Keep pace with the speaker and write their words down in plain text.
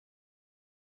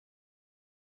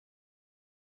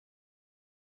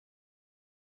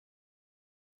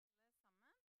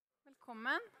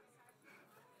velkommen.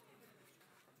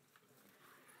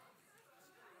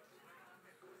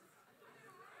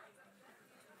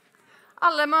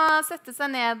 Alle må sette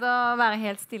seg ned og være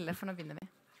helt stille, for nå begynner vi.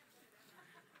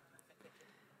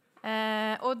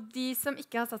 Og de som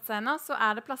ikke har satt seg ennå, så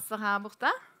er det plasser her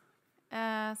borte.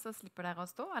 Så slipper dere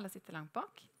å stå eller sitte langt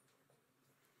bak.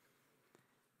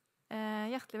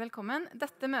 Hjertelig velkommen.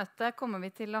 Dette møtet kommer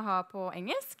vi til å ha på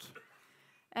engelsk.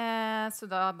 Så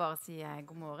da bare sier jeg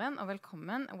god morgen og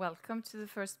velkommen. Welcome to the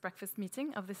first breakfast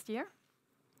meeting of this year.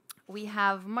 We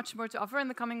have much more to offer in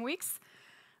the coming weeks.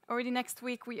 Already next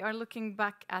week, we are looking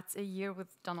back at a year with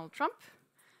Donald Trump.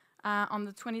 On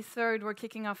the 23rd, we're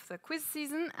kicking off the quiz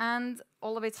season, and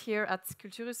all of it here at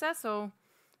Kulturhuset. So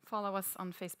follow us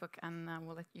on Facebook, and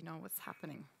we'll let you know what's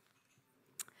happening.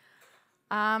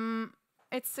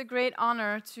 It's a great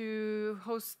honor to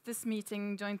host this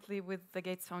meeting jointly with the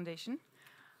Gates Foundation.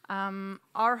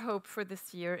 Our hope for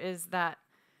this year is that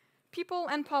people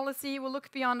and policy will look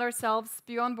beyond ourselves,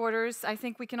 beyond borders. I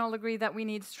think we can all agree that we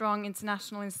need strong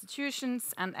international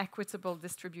institutions and equitable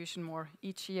distribution more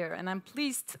each year. And I'm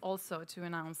pleased also to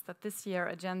announce that this year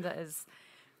agenda is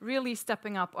really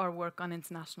stepping up our work on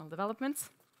international development.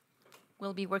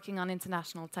 We'll be working on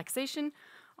international taxation,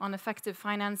 on effective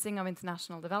financing of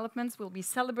international developments. We'll be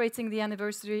celebrating the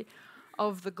anniversary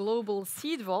of the Global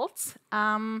Seed Vault.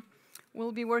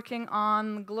 We'll be working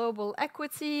on global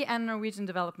equity and Norwegian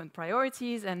development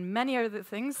priorities and many other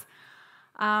things.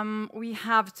 We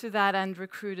have, to that end,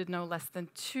 recruited no less than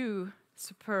 2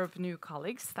 superb new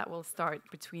colleagues that will start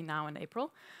between now and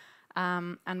April.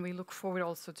 And we look forward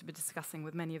also to be discussing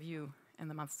with many of you in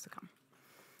the months to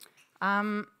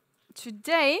come.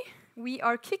 Today, we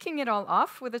are kicking it all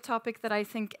off with a topic that I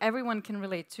think everyone can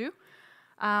relate to.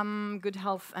 Good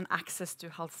health and access to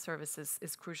health services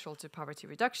is crucial to poverty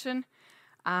reduction.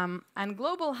 And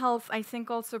global health, I think,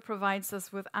 also provides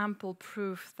us with ample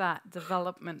proof that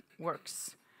development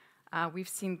works. We've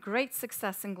seen great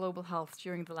success in global health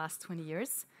during the last 20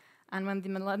 years. And when the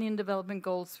Millennium Development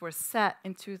Goals were set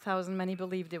in 2000, many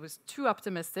believed it was too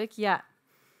optimistic. Yet,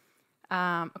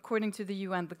 according to the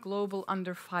UN, the global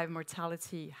under-5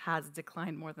 mortality has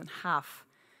declined more than half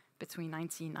between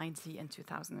 1990 and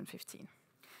 2015.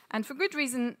 And for good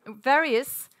reason,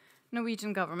 various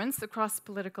Norwegian governments across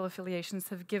political affiliations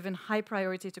have given high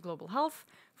priority to global health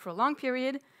for a long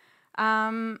period.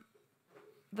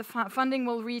 The funding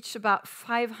will reach about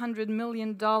 $500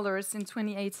 million in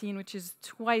 2018, which is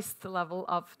twice the level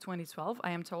of 2012,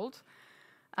 I am told.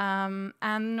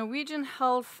 And Norwegian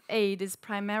health aid is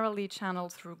primarily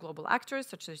channeled through global actors,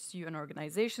 such as UN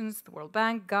organizations, the World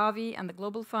Bank, Gavi, and the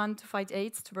Global Fund to fight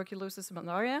AIDS, tuberculosis, and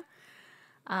malaria.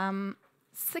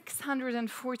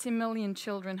 640 million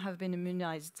children have been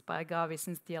immunized by Gavi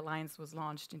since the alliance was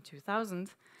launched in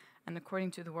 2000. And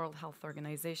according to the World Health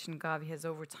Organization, Gavi has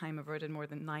over time averted more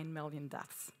than 9 million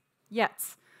deaths.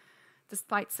 Yet,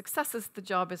 despite successes, the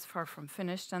job is far from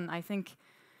finished. And I think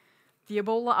the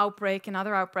Ebola outbreak and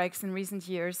other outbreaks in recent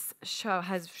years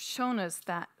has shown us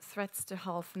that threats to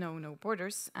health know no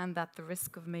borders, and that the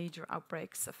risk of major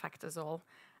outbreaks affect us all,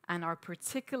 and are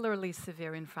particularly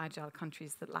severe in fragile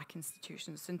countries that lack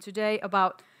institutions. And today,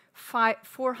 about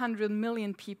 400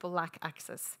 million people lack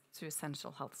access to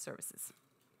essential health services.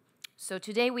 So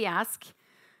today we ask,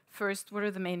 first, what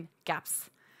are the main gaps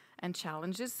and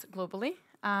challenges globally?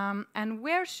 And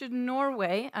where should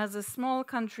Norway, as a small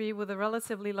country with a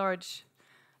relatively large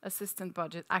assistance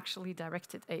budget, actually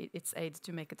direct its aid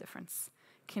to make a difference?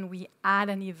 Can we add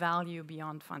any value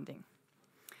beyond funding?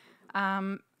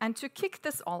 And to kick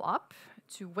this all up,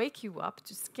 to wake you up,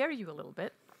 to scare you a little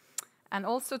bit, and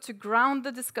also to ground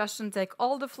the discussion, take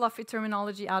all the fluffy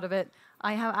terminology out of it,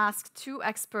 I have asked 2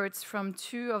 experts from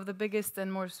 2 of the biggest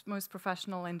and most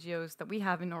professional NGOs that we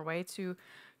have in Norway to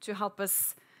help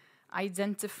us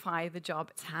identify the job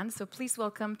at hand. So please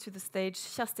welcome to the stage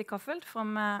Kjersti Koffel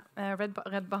from Red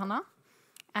Barna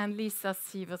and Lisa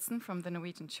Sivertsen from the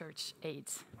Norwegian Church Aid.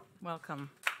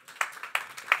 Welcome.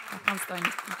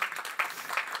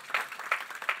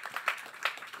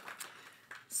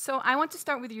 So I want to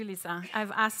start with you, Lisa.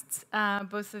 I've asked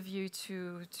both of you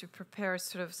to prepare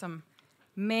sort of some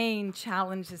main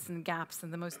challenges and gaps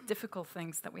and the most difficult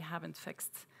things that we haven't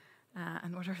fixed.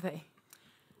 And what are they?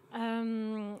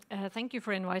 Thank you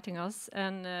for inviting us.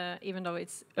 And even though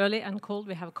it's early and cold,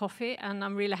 we have coffee. And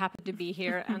I'm really happy to be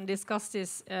here and discuss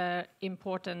this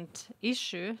important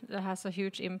issue that has a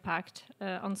huge impact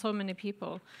on so many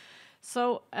people.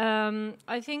 So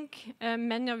I think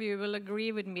many of you will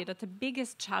agree with me that the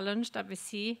biggest challenge that we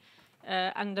see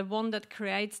and the one that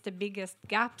creates the biggest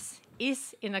gaps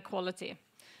is inequality.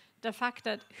 The fact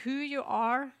that who you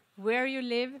are, where you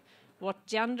live, what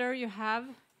gender you have,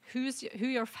 who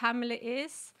your family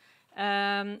is,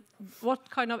 what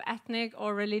kind of ethnic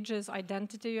or religious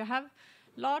identity you have,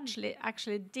 largely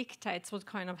actually dictates what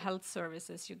kind of health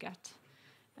services you get.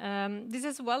 This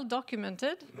is well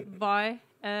documented by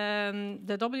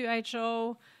the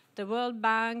WHO, the World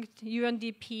Bank,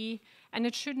 UNDP, and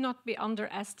it should not be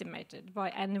underestimated by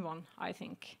anyone, I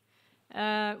think.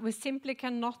 We simply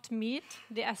cannot meet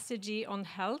the SDG on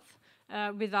health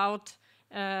without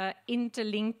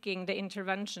interlinking the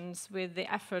interventions with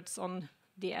the efforts on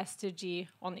the SDG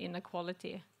on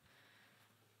inequality.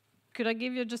 Could I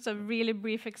give you just a really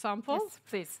brief example? Yes,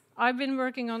 please. I've been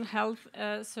working on health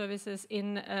services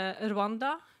in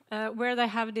Rwanda, where they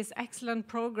have this excellent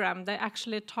program. They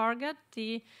actually target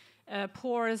the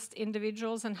poorest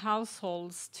individuals and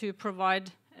households to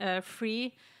provide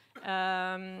free,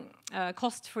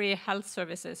 cost-free health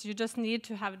services. You just need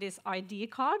to have this ID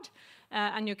card,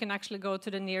 and you can actually go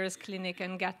to the nearest clinic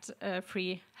and get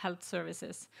free health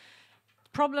services.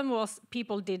 Problem was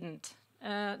people didn't.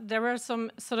 There were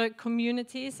some sort of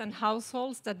communities and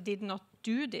households that did not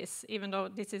do this, even though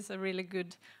this is a really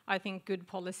good, I think, good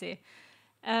policy.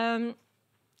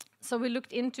 So we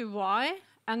looked into why,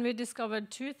 and we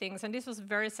discovered two things, and this was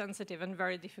very sensitive and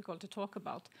very difficult to talk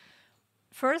about.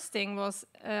 First thing was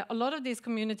a lot of these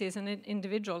communities and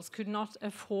individuals could not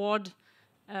afford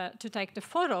to take the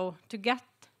photo to get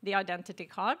the identity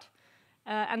card.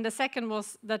 And the second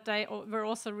was that they were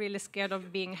also really scared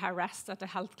of being harassed at the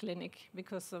health clinic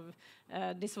because of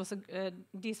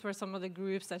these were some of the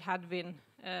groups that had been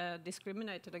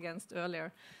discriminated against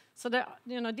earlier. So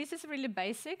this is really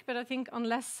basic, but I think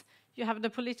unless you have the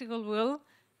political will,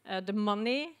 the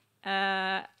money,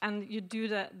 and you do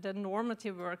the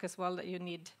normative work as well that you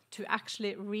need to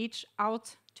actually reach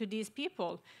out to these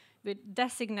people with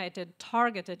designated,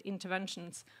 targeted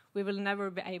interventions, we will never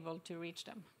be able to reach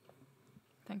them.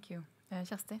 Thank you.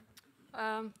 Kjersti?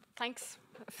 Thanks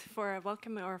for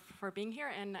welcome or for being here,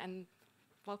 and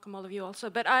welcome all of you also.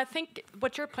 But I think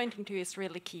what you're pointing to is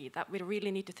really key, that we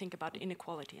really need to think about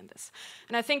inequality in this.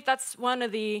 And I think that's one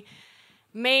of the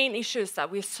main issues that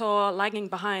we saw lagging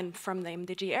behind from the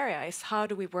MDG area is how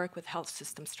do we work with health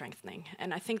system strengthening?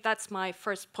 And I think that's my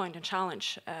first point and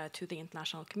challenge to the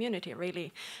international community,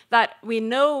 really, that we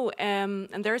know, and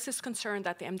there is this concern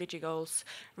that the MDG goals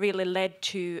really led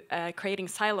to creating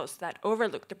silos that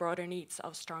overlook the broader needs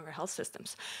of stronger health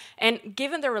systems. And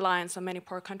given the reliance on many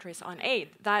poor countries on aid,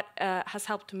 that has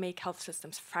helped to make health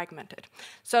systems fragmented.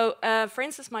 So, for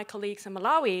instance, my colleagues in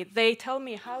Malawi, they tell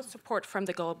me how support from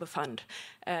the Global Fund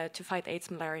to fight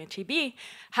AIDS, malaria, and TB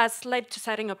has led to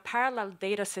setting up parallel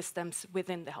data systems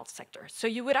within the health sector. So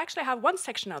you would actually have one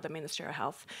section of the Ministry of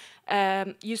Health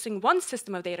using one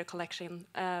system of data collection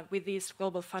with these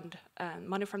Global Fund,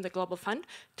 money from the Global Fund,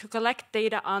 to collect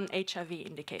data on HIV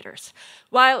indicators.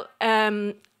 While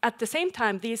at the same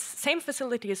time, these same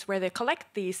facilities where they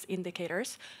collect these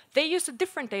indicators, they use a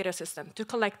different data system to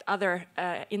collect other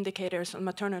indicators on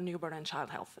maternal, newborn, and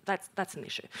child health. That's an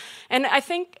issue. And I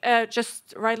think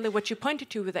just rightly what you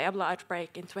pointed to with the Ebola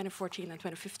outbreak in 2014 and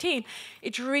 2015,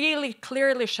 it really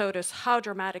clearly showed us how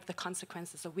dramatic the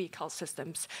consequences of weak health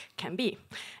systems can be.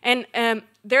 And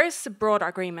there is a broad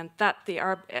agreement that the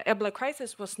Ebola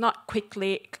crisis was not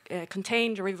quickly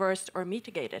contained, reversed, or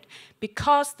mitigated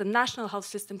because the national health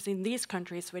systems in these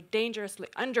countries were dangerously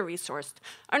under-resourced,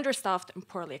 understaffed, and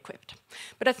poorly equipped.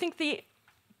 But I think the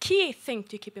key thing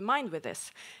to keep in mind with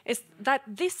this is that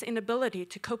this inability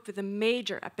to cope with a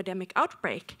major epidemic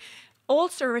outbreak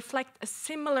also reflect a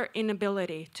similar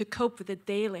inability to cope with the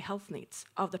daily health needs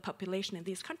of the population in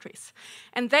these countries.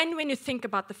 And then when you think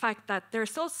about the fact that there are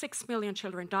still 6 million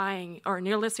children dying, or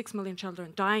nearly 6 million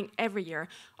children dying every year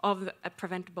of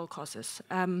preventable causes,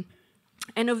 and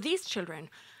of these children,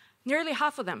 nearly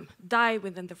half of them die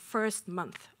within the first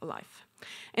month of life.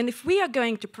 And if we are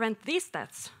going to prevent these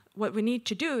deaths, what we need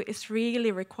to do is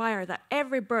really require that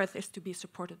every birth is to be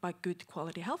supported by good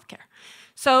quality healthcare.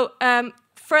 So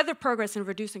further progress in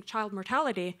reducing child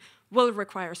mortality will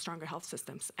require stronger health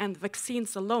systems, and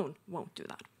vaccines alone won't do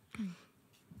that.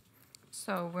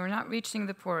 So we're not reaching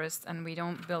the poorest, and we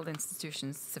don't build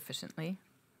institutions sufficiently.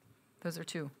 Those are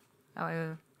two.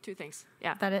 Two things,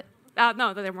 yeah. That it?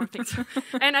 No, there are more things.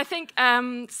 And I think,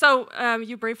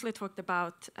 you briefly talked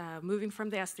about moving from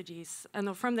the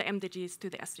SDGs, from the MDGs to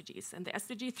the SDGs. And the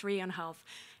SDG 3 on health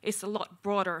is a lot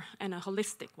broader and a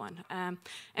holistic one.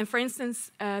 And for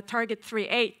instance, target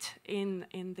 3.8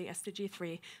 in the SDG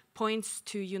 3 points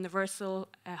to universal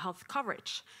health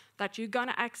coverage, that you're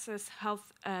gonna access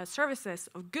health services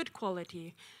of good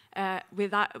quality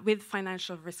with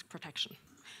financial risk protection.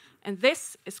 And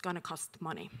this is going to cost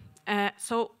money.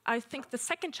 So I think the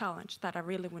second challenge that I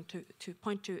really want to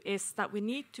point to is that we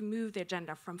need to move the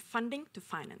agenda from funding to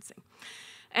financing.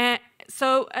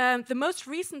 The most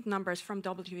recent numbers from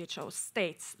WHO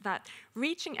states that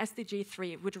reaching SDG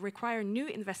 3 would require new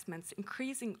investments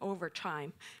increasing over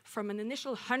time from an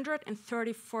initial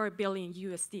 134 billion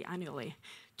USD annually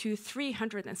to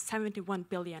 371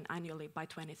 billion annually by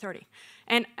 2030.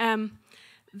 And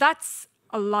that's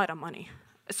a lot of money.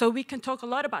 So we can talk a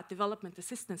lot about development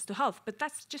assistance to health, but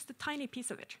that's just a tiny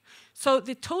piece of it. So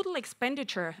the total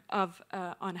expenditure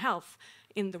on health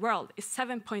in the world is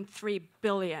 7.3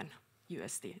 billion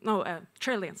USD. No,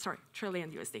 trillion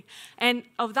USD. And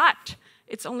of that,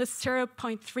 it's only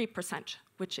 0.3%,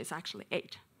 which is actually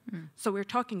 8. So we're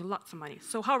talking lots of money.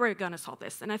 So how are we going to solve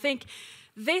this? And I think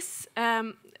this,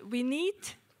 we need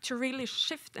to really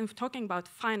shift and talking about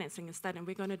financing instead, and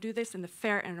we're going to do this in a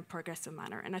fair and a progressive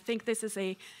manner. And I think this is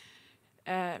a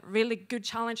really good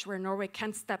challenge where Norway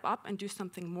can step up and do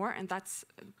something more, and that's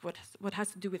what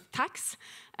has to do with tax.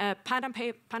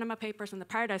 Panama Papers and the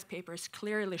Paradise Papers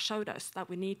clearly showed us that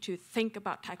we need to think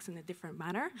about tax in a different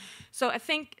manner. So I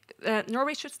think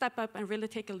Norway should step up and really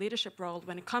take a leadership role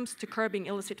when it comes to curbing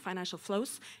illicit financial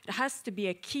flows. It has to be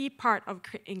a key part of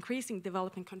increasing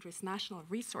developing countries' national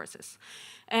resources.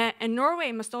 And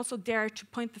Norway must also dare to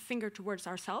point the finger towards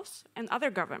ourselves and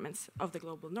other governments of the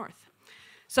global north.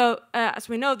 So, as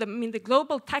we know, the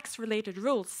global tax-related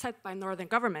rules set by northern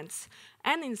governments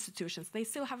and institutions, they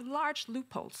still have large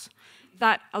loopholes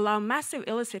that allow massive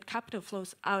illicit capital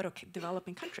flows out of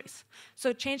developing countries.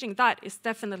 So changing that is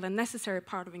definitely a necessary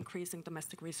part of increasing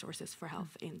domestic resources for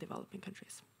health in developing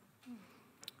countries.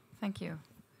 Thank you.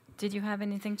 Did you have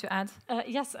anything to add?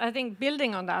 Yes, I think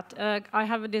building on that, I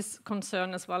have this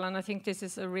concern as well, and I think this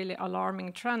is a really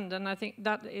alarming trend, and I think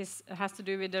that has to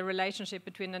do with the relationship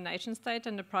between the nation state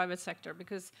and the private sector,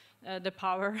 because the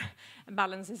power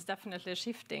balance is definitely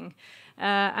shifting.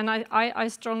 And I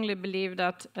strongly believe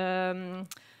that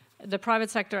the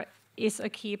private sector is a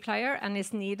key player and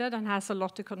is needed and has a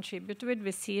lot to contribute to it.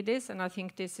 We see this, and I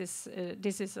think this is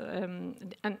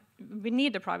and we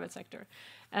need the private sector.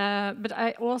 But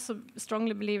I also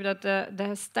strongly believe that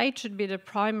the state should be the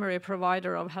primary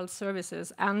provider of health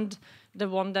services and the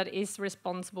one that is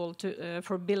responsible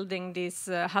for building these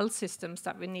health systems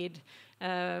that we need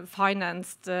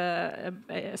financed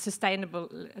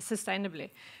sustainably.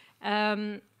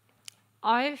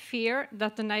 I fear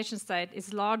that the nation state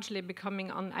is largely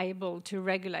becoming unable to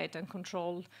regulate and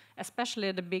control,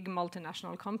 especially the big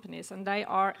multinational companies, and they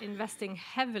are investing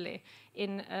heavily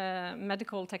in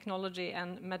medical technology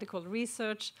and medical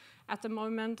research at the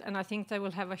moment, and I think they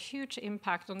will have a huge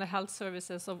impact on the health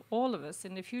services of all of us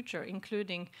in the future,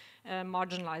 including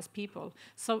marginalized people.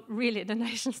 So really, the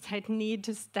nation state need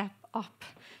to step up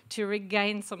to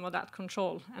regain some of that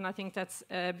control, and I think that's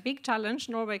a big challenge.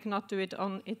 Norway cannot do it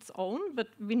on its own, but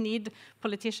we need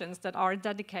politicians that are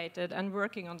dedicated and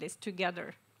working on this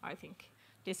together. I think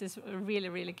this is a really,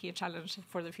 really key challenge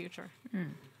for the future.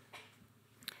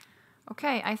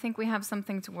 Okay, I think we have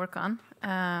something to work on.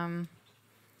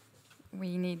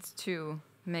 We need to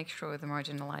make sure the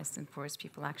marginalized and poorest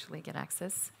people actually get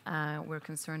access. We're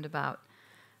concerned about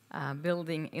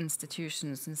building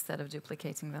institutions instead of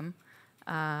duplicating them,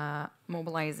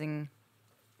 mobilizing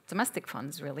domestic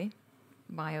funds, really,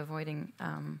 by avoiding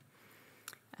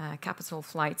capital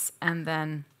flights, and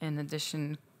then, in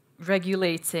addition,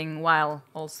 regulating while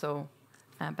also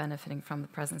benefiting from the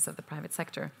presence of the private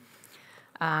sector.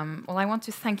 Well, I want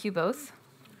to thank you both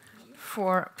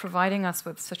for providing us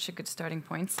with such a good starting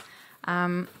point.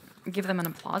 Give them an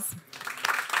applause.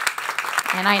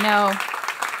 And I know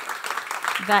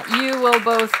that you will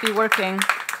both be working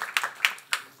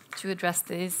to address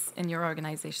this in your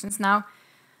organizations. Now,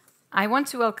 I want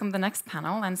to welcome the next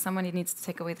panel, and somebody needs to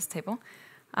take away this table.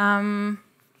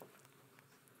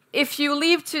 If you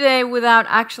leave today without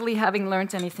actually having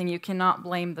learned anything, you cannot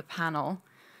blame the panel.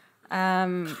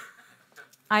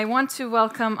 I want to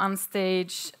welcome on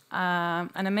stage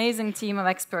an amazing team of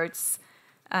experts.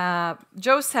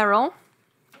 Joe Cerrell.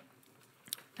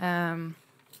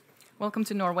 Welcome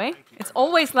to Norway. It's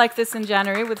always like this in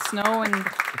January with snow and...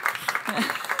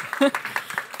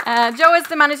 Joe is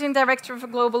the Managing Director for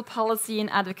Global Policy and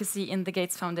Advocacy in the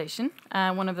Gates Foundation,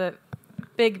 one of the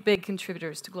big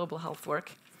contributors to global health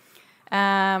work.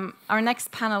 Our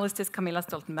next panelist is Camilla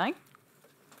Stoltenberg.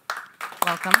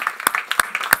 Welcome.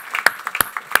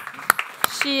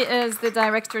 She is the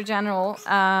Director General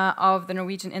of the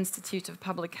Norwegian Institute of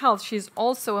Public Health. She's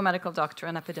also a medical doctor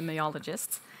and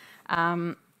epidemiologist.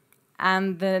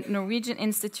 and the Norwegian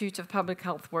Institute of Public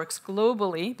Health works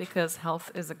globally because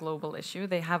health is a global issue.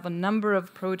 They have a number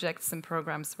of projects and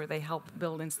programs where they help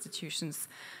build institutions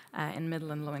in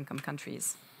middle and low-income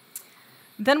countries.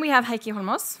 Then we have Heikki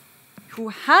Holmås, who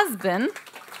has been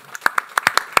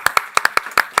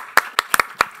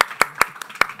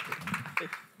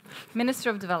Minister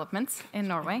of Development in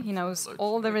Norway. He knows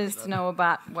all there is to know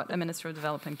about what a Minister of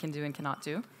Development can do and cannot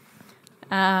do.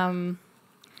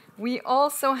 We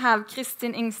also have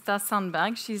Kristin Ingstad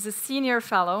Sandberg. She's a senior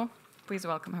fellow. Please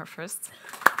welcome her first.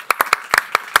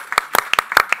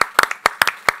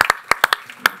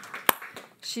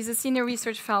 She's a senior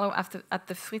research fellow at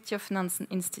the Fridtjof Nansen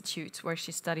Institute, where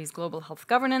she studies global health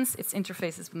governance, its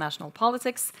interfaces with national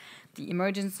politics, the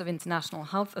emergence of international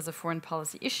health as a foreign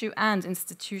policy issue, and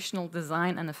institutional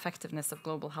design and effectiveness of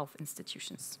global health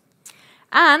institutions.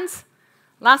 And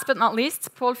last but not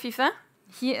least, Paul Fife.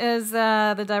 He is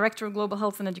the Director of Global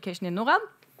Health and Education in NORAD.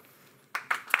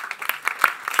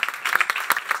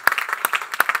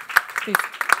 Please.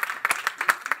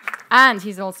 And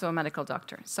he's also a medical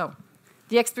doctor. So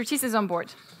the expertise is on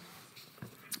board.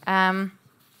 I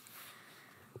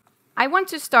want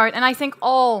to start, and I think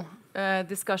all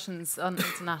discussions on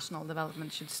international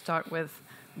development should start with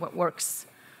what works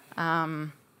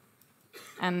and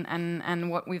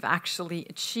what we've actually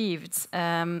achieved.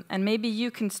 And maybe you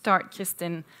can start,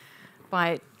 Kristin,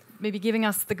 by maybe giving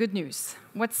us the good news.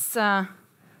 What's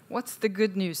the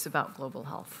good news about global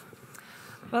health?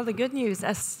 Well, the good news,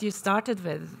 as you started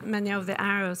with, many of the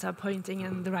arrows are pointing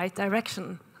in the right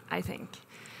direction, I think.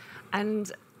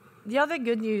 And the other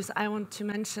good news I want to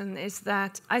mention is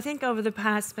that I think over the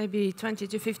past maybe 20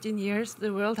 to 15 years,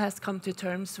 the world has come to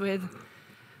terms with,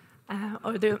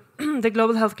 or the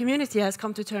global health community has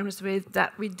come to terms with,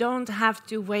 that we don't have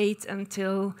to wait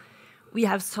until we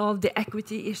have solved the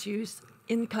equity issues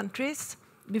in countries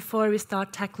before we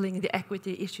start tackling the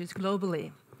equity issues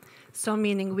globally. So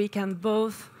meaning we can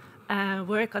both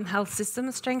work on health system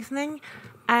strengthening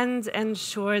and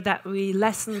ensure that we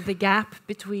lessen the gap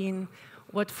between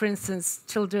what, for instance,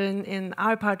 children in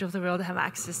our part of the world have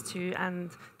access to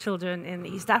and children in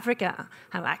East Africa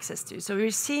have access to. So we're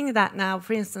seeing that now,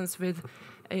 for instance, with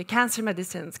cancer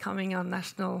medicines coming on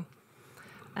national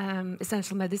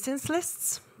essential medicines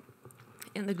lists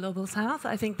in the Global South.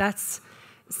 I think that's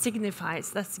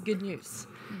good news.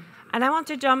 And I want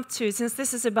to jump to, since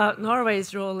this is about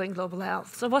Norway's role in global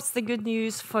health, so what's the good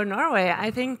news for Norway?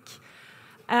 I think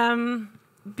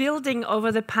building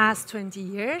over the past 20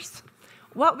 years,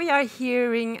 what we are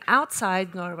hearing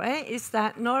outside Norway is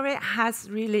that Norway has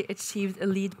really achieved a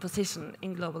lead position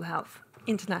in global health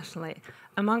internationally,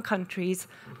 among countries,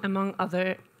 among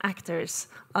other actors,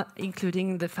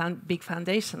 including the big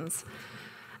foundations.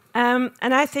 And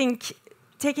I think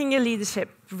taking a leadership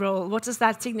role, what does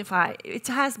that signify? It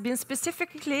has been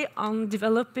specifically on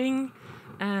developing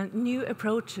new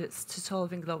approaches to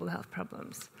solving global health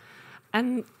problems.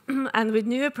 And with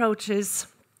new approaches,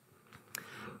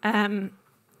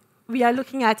 we are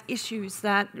looking at issues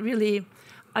that really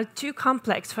are too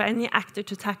complex for any actor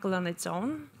to tackle on its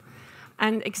own.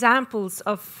 And examples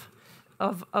of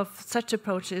such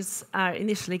approaches are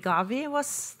initially Gavi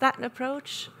was that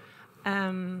approach.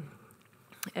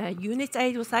 Unit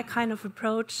aid was that kind of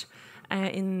approach.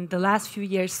 In the last few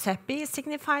years, CEPI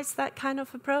signifies that kind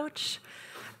of approach.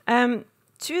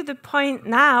 To the point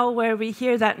now where we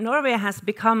hear that Norway has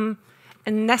become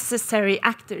a necessary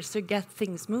actor to get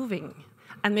things moving.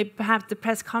 And we have the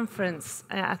press conference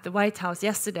at the White House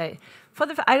yesterday.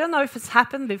 I don't know if it's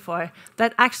happened before,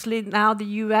 that actually now the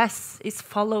US is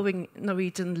following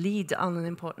Norwegian lead on an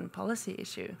important policy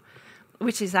issue,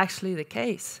 which is actually the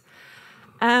case.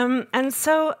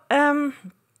 So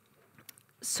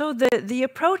the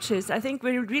approaches, I think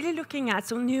we're really looking at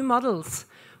some new models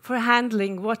for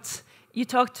handling what you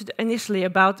talked initially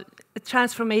about, the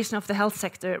transformation of the health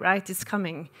sector, right? It's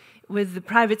coming with the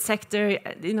private sector.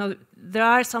 You know, there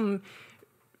are some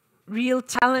real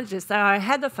challenges that are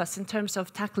ahead of us in terms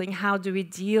of tackling how do we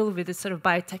deal with this sort of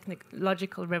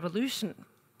biotechnological revolution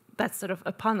that's sort of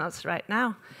upon us right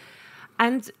now.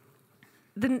 And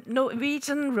the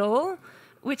Norwegian role,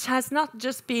 which has not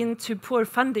just been to pour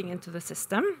funding into the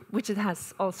system, which it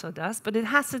has also does, but it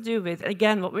has to do with,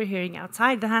 again, what we're hearing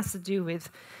outside, that has to do with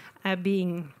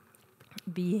being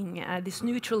this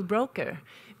neutral broker,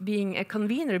 being a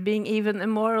convener, being even a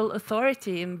moral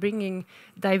authority in bringing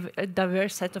a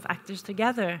diverse set of actors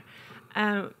together.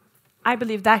 I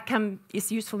believe that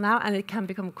is useful now, and it can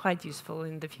become quite useful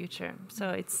in the future.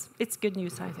 So it's good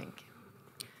news, I think.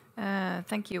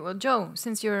 Thank you. Well, Joe,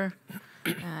 since you're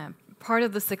part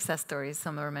of the success stories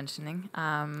some were mentioning,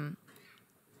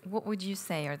 what would you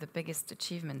say are the biggest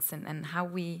achievements, and how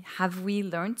have we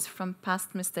learned from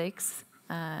past mistakes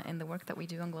in the work that we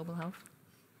do on global health?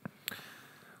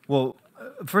 Well,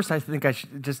 first I think I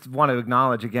just want to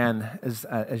acknowledge again,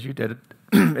 as you did,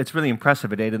 it's really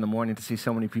impressive at 8 in the morning to see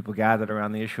so many people gathered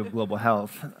around the issue of global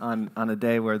health on a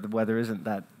day where the weather isn't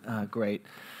that great,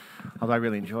 although I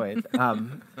really enjoy it.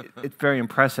 It's very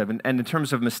impressive. And in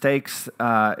terms of mistakes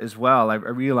as well, I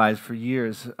realized for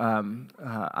years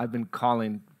I've been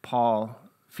calling Paul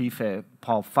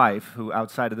Fife, who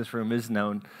outside of this room is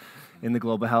known in the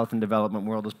global health and development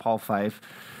world as Paul Fife.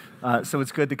 So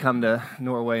it's good to come to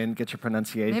Norway and get your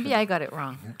pronunciation. Maybe I got it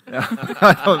wrong.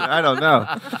 I don't know.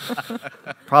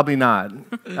 Probably not.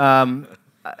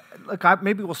 Look,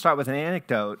 maybe we'll start with an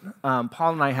anecdote.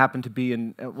 Paul and I happened to be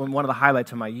in one of the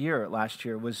highlights of my year last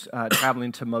year was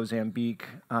traveling to Mozambique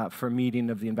for a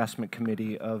meeting of the investment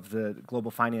committee of the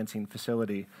Global Financing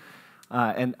Facility.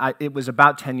 And it was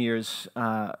about 10 years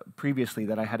previously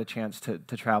that I had a chance to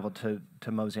travel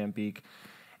to Mozambique.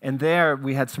 And there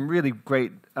we had some really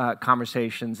great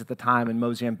conversations at the time, and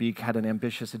Mozambique had an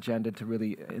ambitious agenda to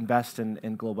really invest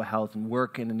in global health and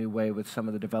work in a new way with some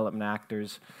of the development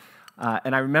actors.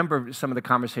 And I remember some of the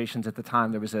conversations at the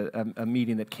time. There was a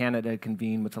meeting that Canada had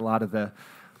convened with a lot of the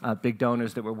big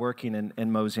donors that were working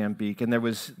in Mozambique. And there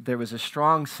was a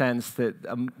strong sense that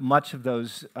much of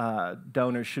those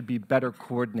donors should be better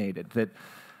coordinated, that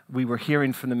we were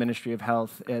hearing from the Ministry of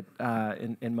Health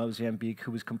in Mozambique,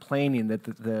 who was complaining that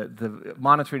the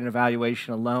monitoring and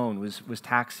evaluation alone was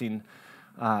taxing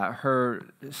her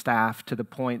staff to the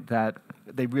point that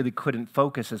they really couldn't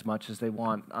focus as much as they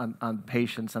want on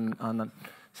patients, on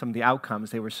some of the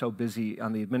outcomes. They were so busy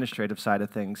on the administrative side of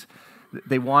things.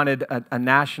 They wanted a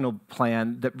national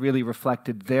plan that really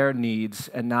reflected their needs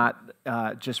and not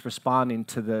just responding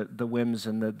to the whims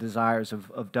and the desires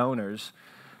of donors.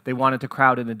 They wanted to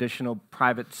crowd in additional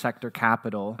private sector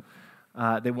capital.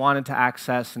 They wanted to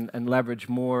access and leverage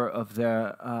more of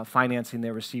the financing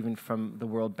they're receiving from the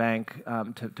World Bank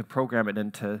to program it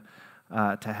into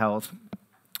to health.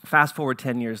 Fast forward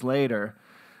 10 years later,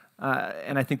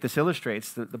 and I think this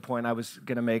illustrates the point I was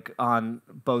going to make on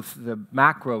both the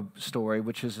macro story,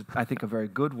 which is, I think, a very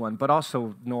good one, but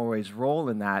also Norway's role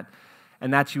in that.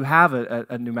 And that's you have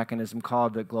a new mechanism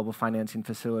called the Global Financing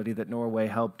Facility that Norway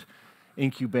helped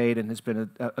incubate and has been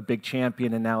a big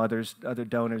champion, and now other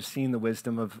donors, seeing the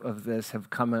wisdom of this, have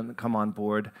come on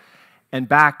board. And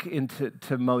back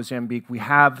into Mozambique, we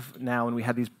have now, and we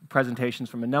had these presentations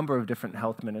from a number of different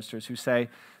health ministers who say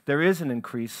there is an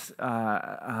increased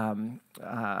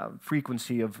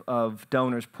frequency of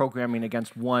donors programming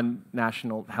against one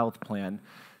national health plan.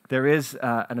 There is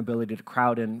an ability to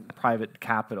crowd in private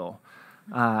capital.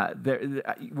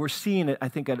 We're seeing, I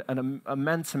think, an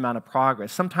immense amount of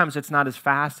progress. Sometimes it's not as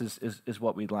fast as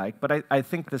what we'd like, but I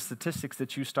think the statistics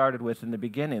that you started with in the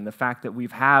beginning, the fact that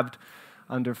we've halved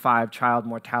under 5 child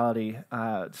mortality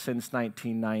since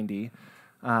 1990,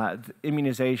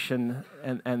 immunization,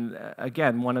 and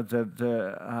again, one of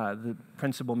the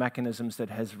principal mechanisms that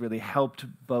has really helped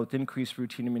both increase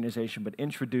routine immunization but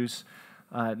introduce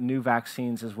new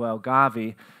vaccines as well,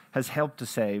 Gavi, has helped to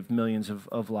save millions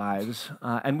of lives.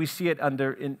 And we see it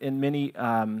in many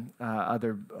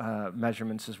other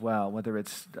measurements as well, whether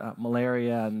it's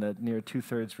malaria and the near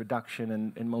 2/3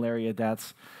 reduction in malaria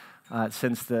deaths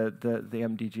since the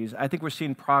MDGs. I think we're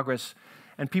seeing progress,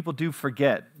 and people do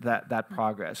forget that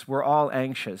progress. We're all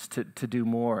anxious to do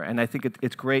more, and I think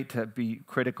it's great to be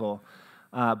critical,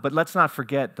 but let's not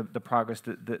forget the progress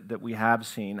that we have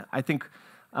seen. I think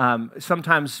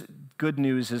sometimes good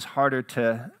news is harder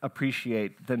to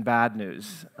appreciate than bad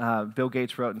news. Bill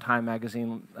Gates wrote in Time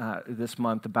magazine this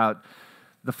month about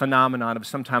the phenomenon of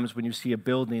sometimes when you see a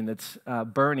building that's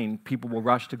burning, people will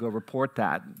rush to go report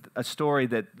that. A story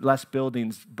that less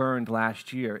buildings burned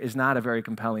last year is not a very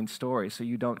compelling story, so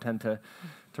you don't tend to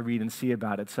read and see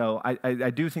about it. So I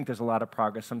do think there's a lot of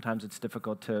progress. Sometimes it's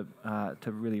difficult to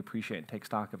really appreciate and take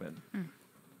stock of it. Mm.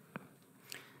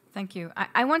 Thank you.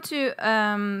 I want to,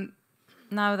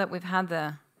 now that we've had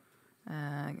the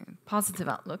positive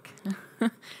outlook,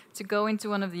 to go into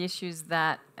one of the issues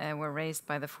that were raised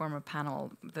by the former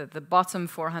panel, the bottom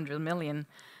 400 million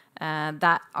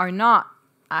that are not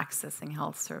accessing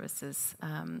health services.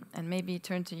 And maybe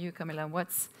turn to you, Camilla.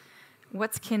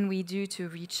 What can we do to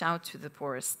reach out to the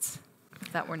poorest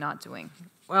that we're not doing?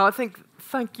 Well, I think,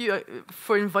 thank you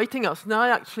for inviting us. Now I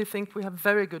actually think we have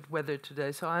very good weather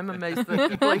today, so I'm amazed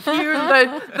that people are here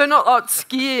and they're not out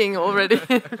skiing already.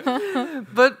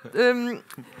 But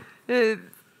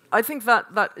I think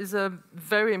that is a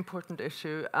very important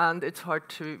issue, and it's hard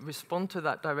to respond to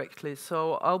that directly.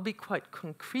 So I'll be quite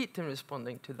concrete in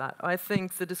responding to that. I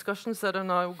think the discussions that are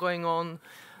now going on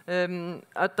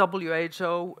at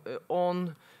WHO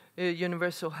on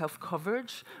universal health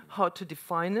coverage, how to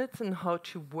define it and how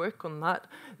to work on that,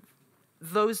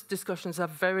 those discussions are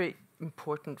very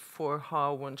important for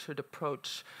how one should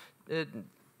approach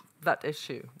that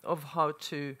issue of how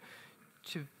to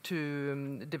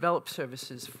develop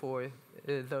services for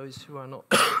those who are not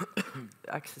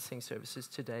accessing services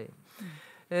today.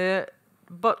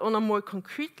 But on a more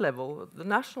concrete level, the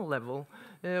national level,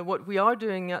 what we are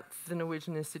doing at the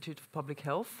Norwegian Institute of Public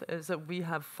Health is that we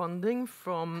have funding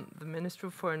from the Ministry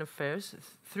of Foreign Affairs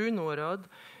through NORAD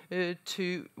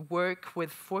to work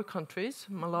with 4 countries,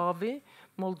 Malawi,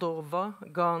 Moldova,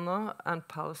 Ghana, and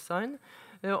Palestine,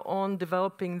 on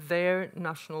developing their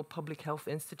national public health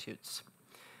institutes.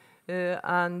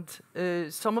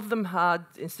 Some of them had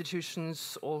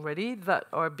institutions already that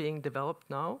are being developed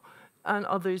now, and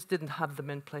others didn't have them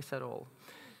in place at all.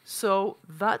 So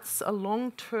that's a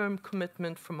long-term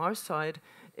commitment from our side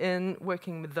in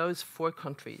working with those 4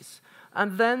 countries.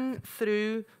 And then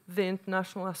through the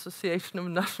International Association of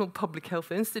National Public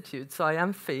Health Institutes,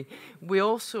 IAMFI, we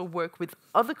also work with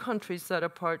other countries that are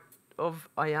part of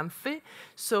IAMFI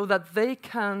so that they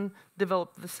can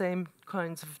develop the same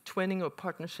kinds of twinning or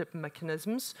partnership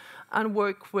mechanisms and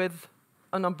work with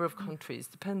a number of countries,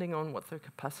 depending on what their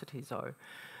capacities are.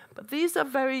 But these are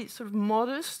very sort of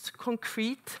modest,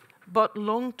 concrete, but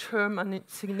long-term and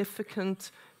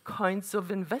significant kinds of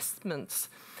investments.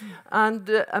 And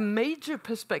a major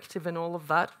perspective in all of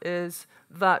that is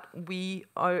that we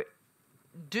are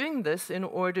doing this in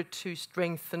order to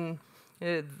strengthen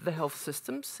the health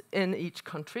systems in each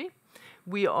country.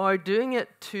 We are doing it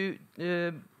to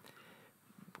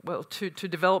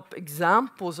develop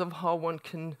examples of how one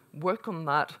can work on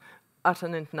that at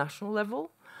an international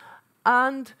level.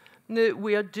 And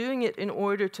we are doing it in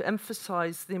order to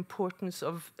emphasize the importance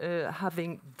of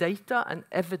having data and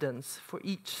evidence for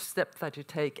each step that you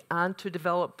take, and to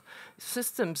develop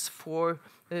systems for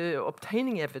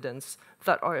obtaining evidence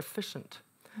that are efficient,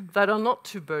 that are not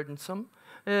too burdensome,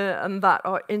 and that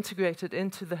are integrated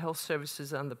into the health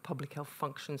services and the public health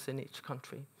functions in each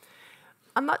country.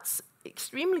 And that's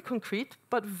extremely concrete,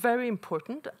 but very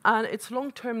important. And it's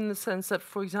long-term in the sense that,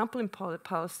 for example, in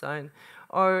Palestine,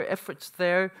 our efforts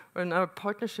there and our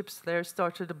partnerships there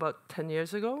started about 10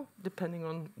 years ago, depending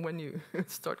on when you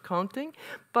start counting.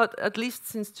 But at least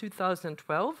since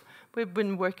 2012, we've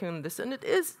been working on this. And it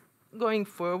is going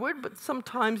forward, but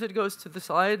sometimes it goes to the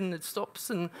side and it stops.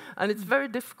 And it's very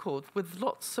difficult with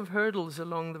lots of hurdles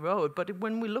along the road. But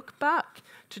when we look back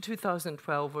to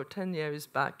 2012 or 10 years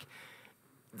back,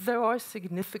 there are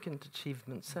significant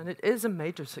achievements, and it is a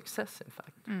major success, in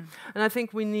fact. And I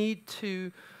think we need to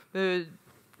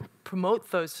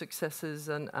promote those successes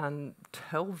and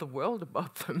tell the world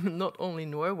about them, not only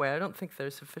Norway. I don't think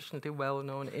they're sufficiently well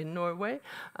known in Norway,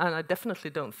 and I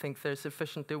definitely don't think they're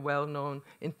sufficiently well known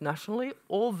internationally,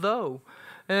 although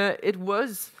it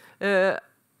was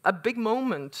a big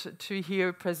moment to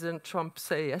hear President Trump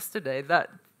say yesterday that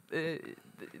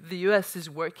the US is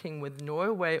working with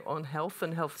Norway on health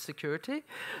and health security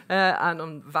and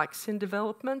on vaccine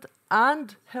development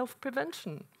and health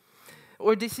prevention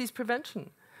or disease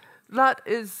prevention. That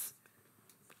is,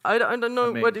 I don't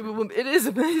know what it is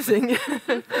amazing.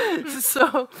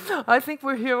 So I think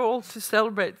we're here all to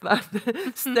celebrate that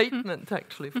statement,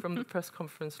 actually, from the press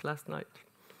conference last night.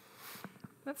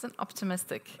 That's an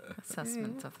optimistic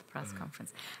assessment of the press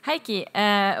conference. Heikki,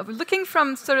 looking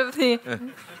from sort of the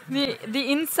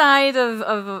inside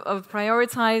of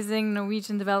prioritizing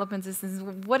Norwegian development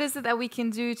assistance, what is it that we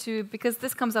can do to, because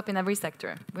this comes up in every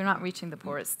sector, we're not reaching the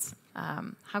poorest.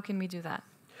 How can we do that?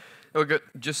 Okay,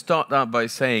 just start out by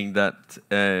saying that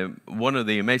one of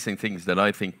the amazing things that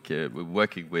I think we're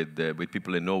working with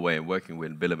people in Norway and working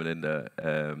with Bill and Melinda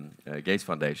Gates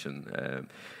Foundation,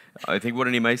 I think one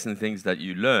of the amazing things that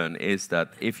you learn is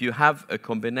that if you have a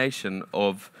combination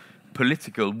of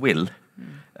political will,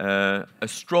 a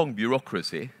strong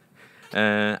bureaucracy,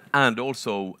 and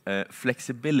also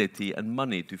flexibility and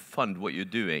money to fund what you're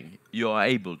doing, you are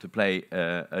able to play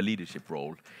a leadership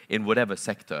role in whatever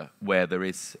sector where there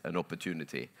is an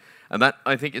opportunity. And that,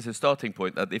 I think, is a starting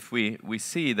point, that if we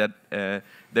see that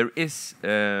there is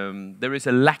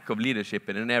a lack of leadership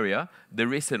in an area,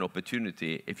 there is an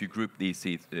opportunity if you group these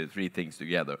three things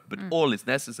together. But all is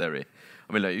necessary.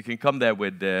 I mean, like, you can come there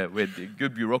with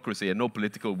good bureaucracy and no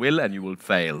political will, and you will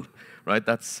fail. Right?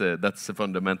 That's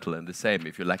fundamental, and the same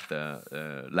if you lack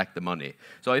the money.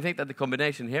 So I think that the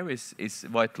combination here is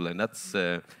vital, and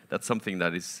that's something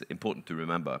that is important to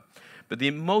remember. But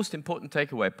the most important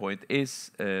takeaway point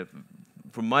is,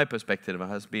 from my perspective,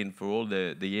 has been for all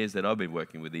the years that I've been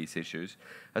working with these issues,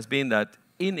 has been that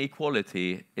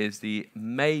inequality is the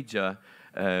major,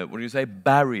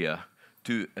 barrier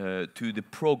to the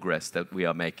progress that we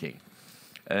are making.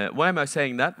 Why am I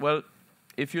saying that? Well,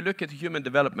 if you look at the Human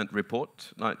Development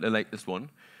Report, like the latest one,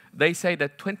 they say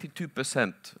that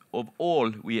 22% of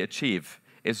all we achieve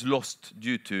is lost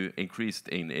due to increased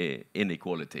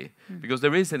inequality. Because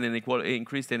there is an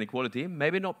increased inequality,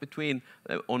 maybe not between,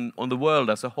 on the world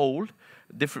as a whole.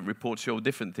 Different reports show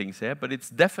different things here, but it's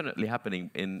definitely happening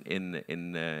in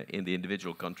the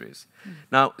individual countries.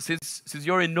 Now, since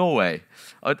you're in Norway,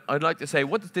 I'd like to say,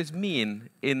 what does this mean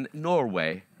in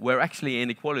Norway, where actually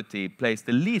inequality plays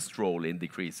the least role in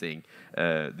decreasing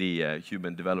the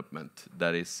human development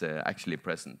that is actually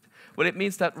present? Well, it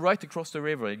means that right across the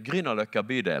river, in Grünerløkka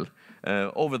bydel,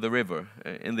 over the river,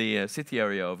 in the city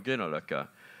area of Grünerløkka,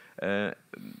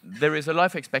 there is a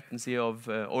life expectancy of,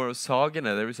 or Sagene,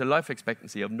 there is a life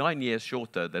expectancy of 9 years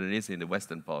shorter than it is in the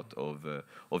western part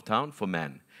of town for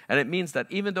men. And it means that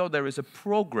even though there is a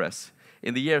progress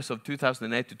in the years of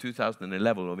 2008 to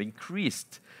 2011 of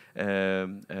increased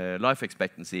life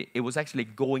expectancy, it was actually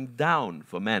going down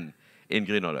for men in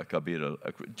Grünerløkka bydel,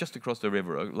 just across the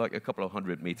river, like a couple of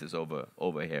 100 meters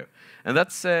over here. And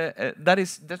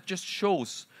that just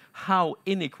shows how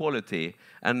inequality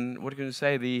and what can you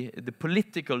say, the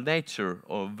political nature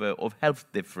of health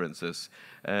differences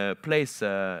plays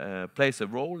a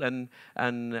role, and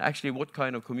actually what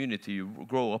kind of community you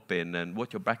grow up in and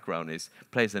what your background is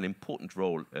plays an important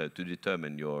role to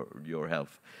determine your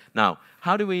health. Now,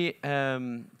 how do we?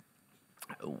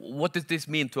 What does this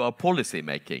mean to our policy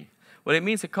making? Well, it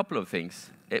means a couple of things.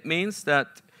 It means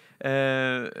that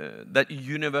that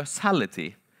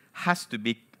universality has to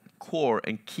be core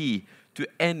and key to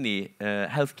any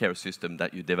healthcare system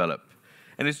that you develop.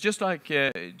 And it's just like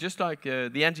the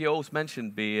NGOs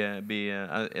mentioned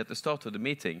at the start of the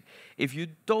meeting. If you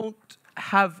don't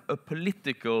have a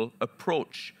political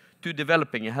approach to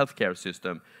developing a healthcare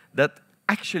system that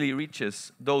actually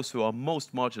reaches those who are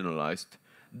most marginalized,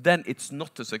 then it's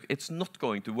not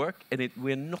going to work, and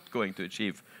we're not going to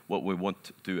achieve what we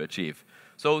want to achieve.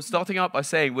 So starting out by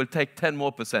saying we'll take 10%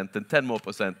 more and 10% more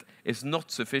is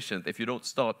not sufficient if you don't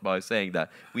start by saying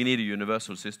that we need a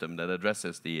universal system that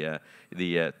addresses the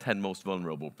 10 most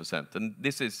vulnerable percent. And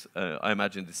this is, I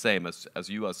imagine, the same as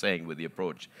you are saying with the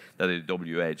approach that the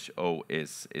WHO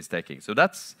is taking. So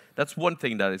that's one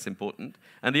thing that is important.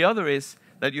 And the other is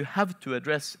that you have to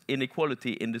address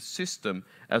inequality in the system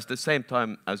at the same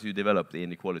time as you develop the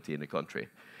inequality in the country.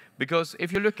 Because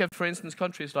if you look at, for instance,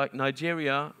 countries like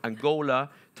Nigeria,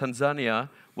 Angola, Tanzania,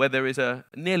 where there is a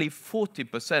nearly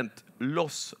 40%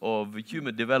 loss of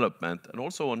human development, and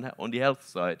also on the health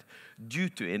side, due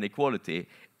to inequality,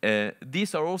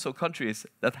 these are also countries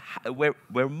that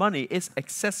where money is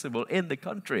accessible in the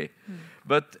country,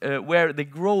 but where the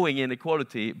growing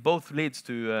inequality both leads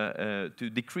to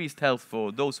decreased health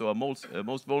for those who are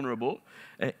most vulnerable,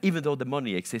 even though the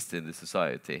money exists in the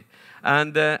society.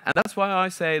 And that's why I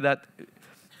say that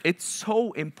it's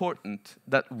so important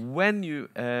that when you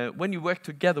work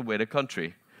together with a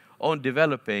country on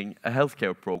developing a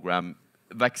healthcare program,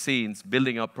 vaccines,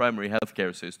 building up primary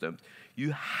healthcare systems,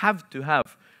 you have to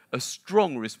have a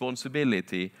strong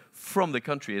responsibility from the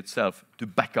country itself to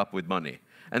back up with money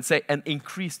and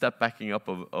increase that backing up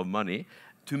of money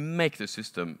to make the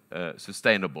system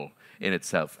sustainable in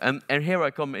itself. And here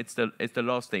I come, it's the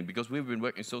last thing, because we've been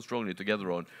working so strongly together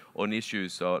on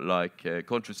issues like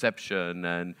contraception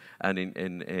and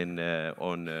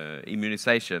on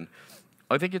immunization.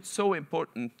 I think it's so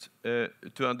important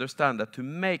to understand that to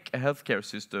make a healthcare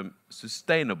system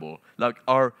sustainable, like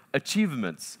our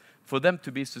achievements, for them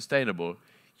to be sustainable,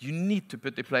 you need to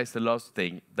put in place the last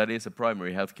thing, that is a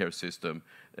primary healthcare system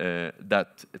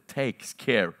that takes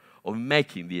care of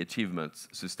making the achievements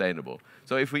sustainable.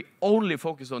 So if we only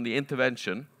focus on the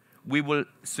intervention, we will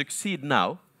succeed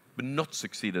now, but not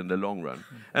succeed in the long run.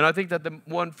 And I think that the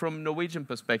one from Norwegian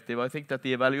perspective, I think that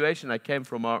the evaluation that came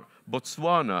from our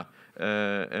Botswana,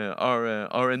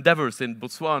 our endeavors in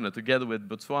Botswana, together with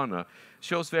Botswana,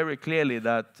 shows very clearly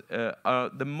that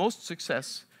the most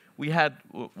success we had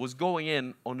was going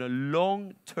in on a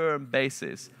long-term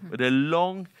basis, with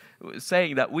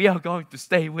saying that we are going to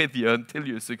stay with you until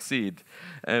you succeed,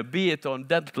 be it on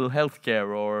dental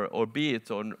healthcare or be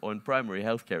it on primary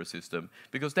healthcare system,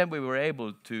 because then we were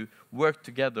able to work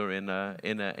together in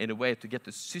a way to get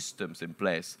the systems in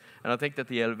place. And I think that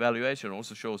the evaluation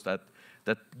also shows that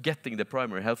that getting the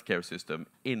primary healthcare system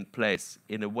in place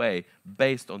in a way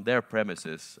based on their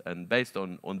premises and based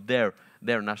on their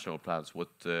national plans, what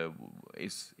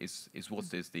is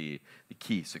the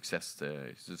key success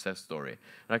story.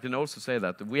 And I can also say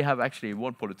that we have actually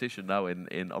one politician now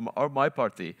in my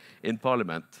party in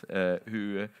Parliament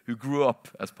who grew up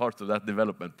as part of that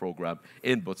development program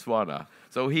in Botswana.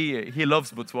 So he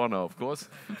loves Botswana, of course,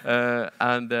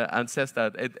 and says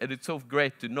that and it's so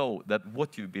great to know that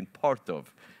what you've been part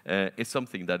of is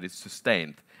something that is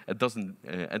sustained. It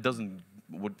doesn't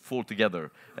would fall together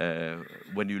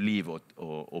when you leave or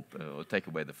take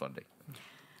away the funding.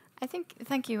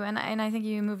 Thank you, and I think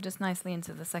you moved us nicely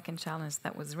into the second challenge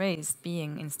that was raised,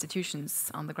 being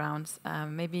institutions on the ground.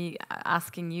 Maybe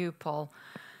asking you, Paul,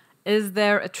 is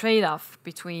there a trade-off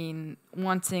between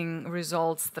wanting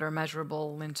results that are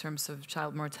measurable in terms of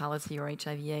child mortality or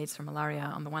HIV/AIDS or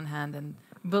malaria on the one hand, and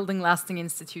building lasting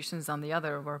institutions on the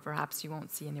other, where perhaps you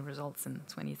won't see any results in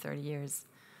 20, 30 years,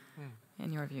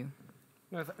 in your view?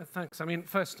 No, thanks. I mean,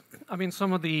 first,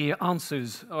 some of the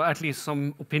answers, or at least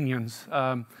some opinions,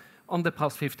 on the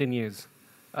past 15 years,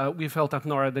 we felt at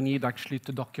Norway the need actually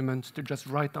to document, to just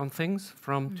write down things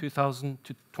from 2000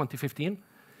 to 2015.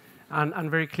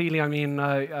 And very clearly,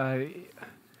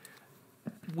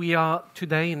 we are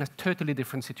today in a totally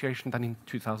different situation than in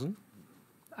 2000.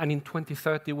 And in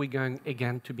 2030, we're going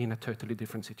again to be in a totally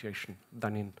different situation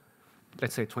than in,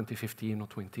 let's say, 2015 or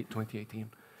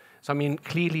 2018. So,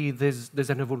 clearly, there's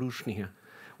an evolution here.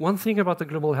 One thing about the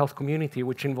global health community,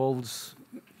 which involves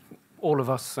all of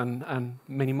us and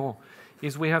many more,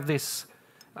 is we have this,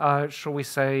 shall we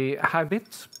say,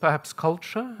 habit, perhaps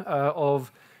culture,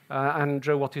 of, and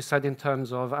Joe, what you said in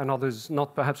terms of, and others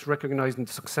not perhaps recognizing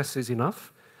the successes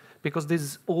enough, because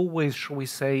there's always, shall we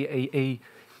say,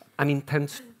 an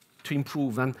intent to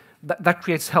improve, and that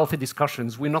creates healthy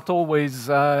discussions. We're not always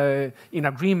in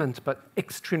agreement, but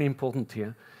extremely important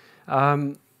here.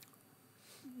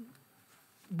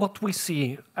 What we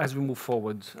see as we move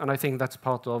forward, and I think that's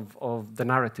part of the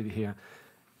narrative here,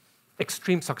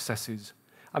 extreme successes.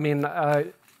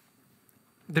 The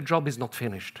job is not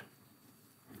finished.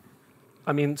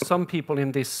 Some people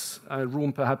in this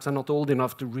room perhaps are not old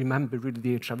enough to remember really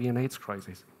the HIV and AIDS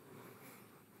crisis.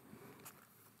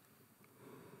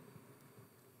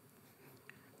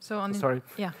 Sorry.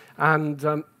 Yeah.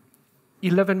 And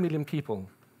 11 million people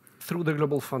through the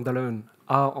Global Fund alone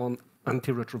are on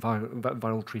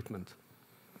antiretroviral treatment.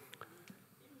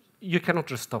 You cannot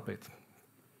just stop it.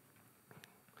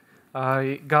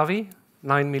 Gavi,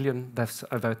 9 million deaths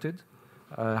averted,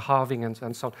 halving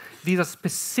and so on. These are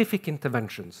specific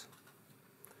interventions.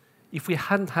 If we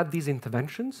hadn't had these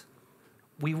interventions,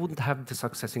 we wouldn't have the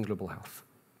success in global health.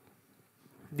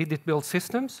 Did it build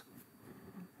systems?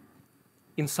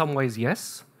 In some ways,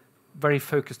 yes. Very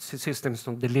focused systems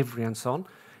on delivery and so on.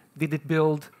 Did it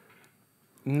build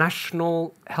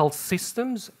national health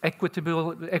systems,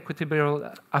 equitable,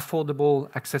 affordable,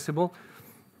 accessible?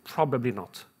 Probably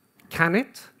not. Can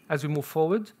it, as we move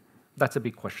forward? That's a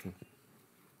big question.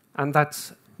 And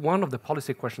that's one of the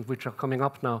policy questions which are coming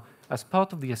up now as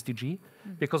part of the SDG,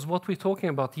 because what we're talking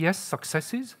about, yes,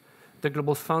 successes, the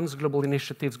global funds, global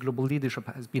initiatives, global leadership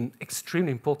has been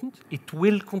extremely important. It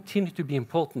will continue to be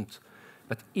important,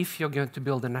 but if you're going to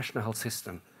build a national health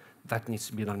system, that needs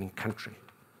to be done in country.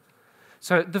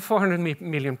 So the 400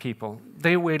 million people,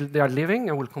 they are living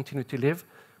and will continue to live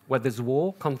where there's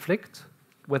war, conflict,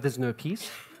 where there's no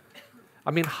peace.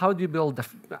 How do you build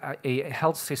a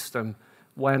health system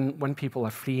when people are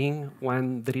fleeing,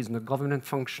 when there is no government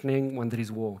functioning, when there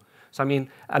is war? So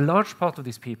a large part of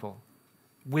these people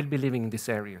will be living in this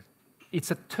area. It's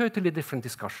a totally different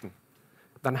discussion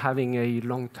than having a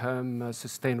long-term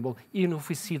sustainable, even if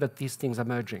we see that these things are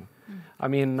merging.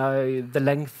 The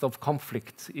length of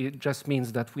conflict, it just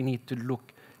means that we need to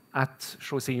look at,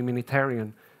 shall we say,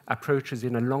 humanitarian approaches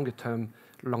in a long-term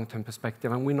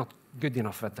perspective, and we're not good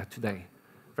enough at that today,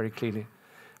 very clearly.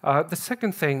 The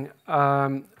second thing,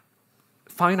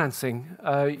 financing.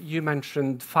 You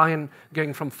mentioned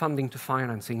going from funding to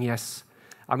financing, yes.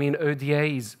 ODA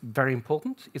is very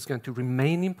important. It's going to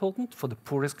remain important for the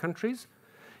poorest countries.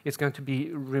 It's going to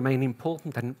remain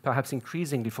important and perhaps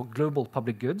increasingly for global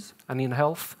public goods. And in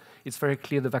health, it's very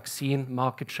clear the vaccine,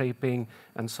 market shaping,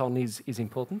 and so on is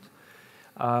important.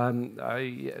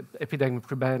 Epidemic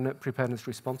preparedness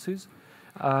responses.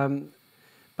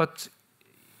 But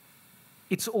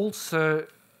it's also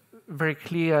very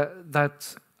clear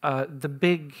that the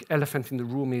big elephant in the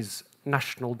room is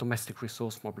national domestic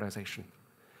resource mobilization.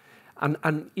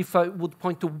 And if I would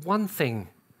point to one thing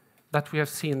that we have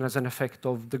seen as an effect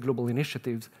of the global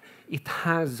initiatives, it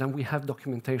has, and we have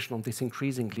documentation on this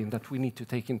increasingly, and that we need to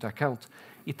take into account,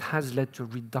 it has led to a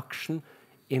reduction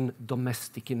in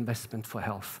domestic investment for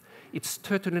health. It's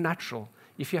totally natural.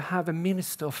 If you have a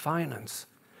minister of finance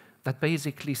that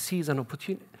basically sees an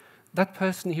opportunity, that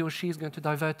person, he or she, is going to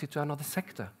divert it to another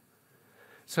sector.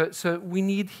 So we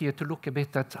need here to look a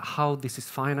bit at how this is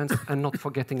financed and not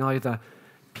forgetting either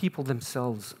people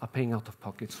themselves are paying out of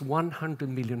pockets. 100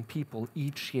 million people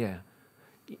each year.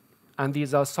 And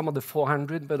these are some of the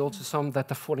 400, but also some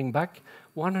that are falling back.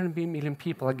 100 million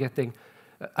people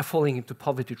are falling into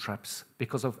poverty traps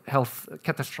because of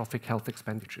catastrophic health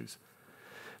expenditures.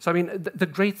 So I mean, the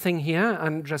great thing here,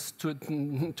 and just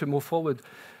to move forward,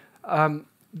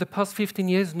 the past 15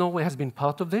 years, Norway has been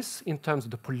part of this in terms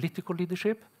of the political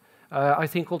leadership. I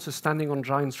think also standing on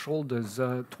giants' shoulders,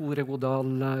 Tore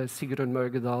Godal, Sigrun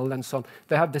Mørgedal, and so on.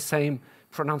 They have the same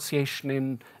pronunciation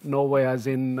in Norway as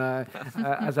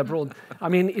as abroad. I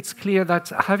mean, it's clear that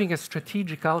having a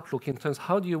strategic outlook in terms of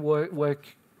how do you work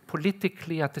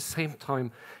politically at the same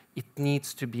time, it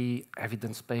needs to be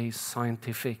evidence-based,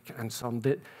 scientific, and so on.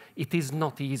 It is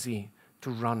not easy to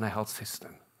run a health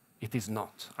system. It is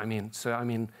not.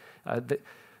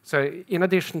 So in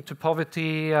addition to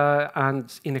poverty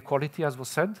and inequality, as was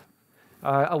said,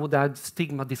 I would add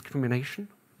stigma, discrimination.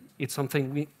 It's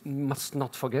something we must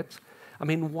not forget. I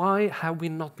mean, why have we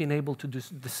not been able to do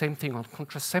the same thing on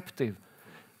contraceptive,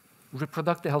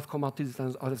 reproductive health commodities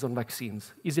as on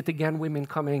vaccines? Is it again women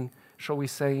coming, shall we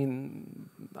say,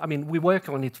 I mean, we work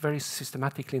on it very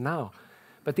systematically now,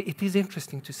 but it is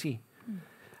interesting to see.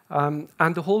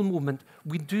 And the whole movement,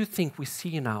 we do think we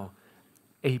see now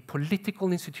a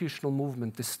political institutional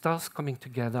movement that starts coming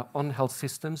together on health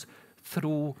systems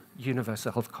through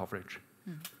universal health coverage.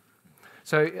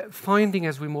 So finding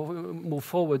as we move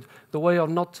forward the way of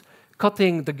not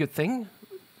cutting the good thing,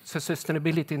 so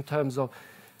sustainability in terms of,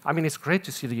 I mean, it's great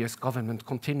to see the US government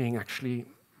continuing actually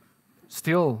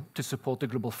still to support the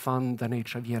Global Fund and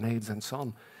HIV and AIDS and so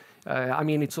on. I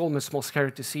mean, it's almost more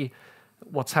scary to see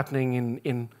what's happening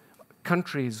in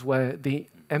countries where the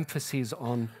emphasis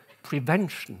on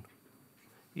prevention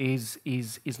is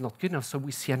not good enough. So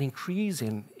we see an increase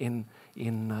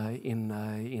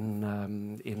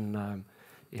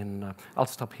I'll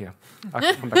stop here. I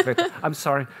can come back later. I'm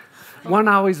sorry. 1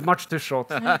 hour is much too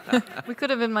short. We could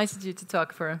have invited you to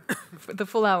talk for the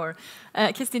full hour.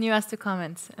 Kristin, you asked to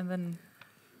comment, and then...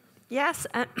 Yes,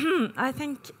 I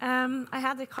think I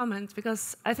had a comment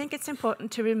because I think it's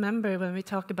important to remember when we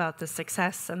talk about the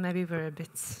success, and maybe we're a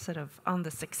bit sort of on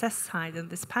the success side in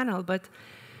this panel, but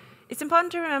it's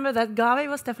important to remember that Gavi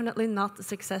was definitely not a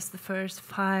success the first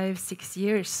 5-6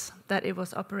 years that it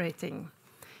was operating.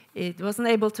 It wasn't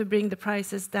able to bring the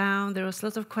prices down. There was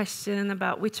lots of question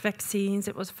about which vaccines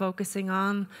it was focusing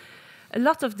on. A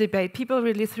lot of debate. People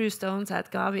really threw stones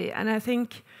at Gavi, and I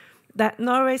think that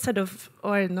Norway sort of,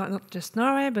 or not just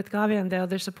Norway, but Gavi and the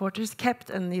other supporters kept,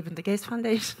 and even the Gates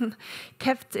Foundation,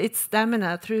 kept its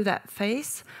stamina through that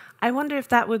phase. I wonder if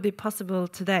that would be possible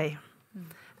today.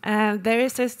 There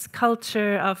is this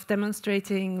culture of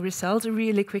demonstrating results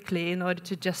really quickly in order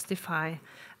to justify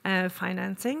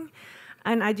financing.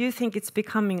 And I do think it's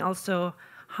becoming also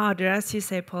harder, as you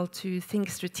say, Paul, to think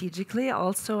strategically,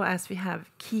 also as we have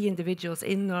key individuals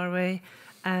in Norway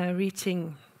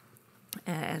reaching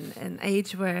an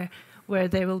age where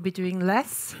they will be doing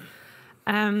less,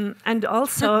 and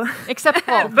also except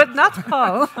Paul, but not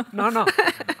Paul. No.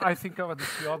 I think over the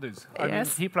two others. I mean,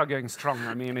 people are going strong.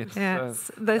 I mean, it's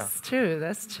that's true.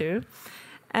 That's true.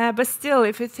 But still,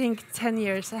 if you think 10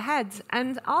 years ahead,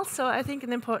 and also I think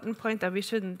an important point that we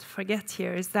shouldn't forget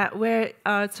here is that where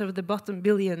sort of the bottom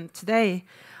billion today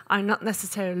are not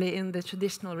necessarily in the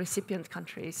traditional recipient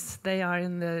countries. They are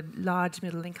in the large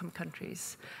middle-income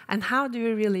countries. And how do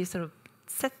we really sort of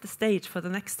set the stage for the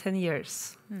next 10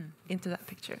 years into that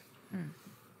picture?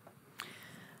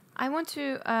 I want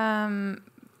to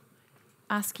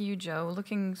ask you, Joe,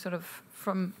 looking sort of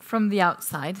from the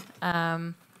outside,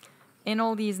 in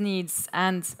all these needs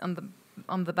and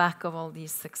on the back of all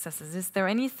these successes, is there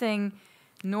anything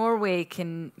Norway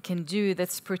can do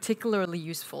that's particularly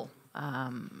useful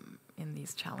in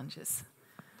these challenges,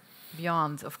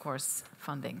 beyond, of course,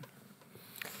 funding?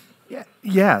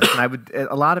 Yes, and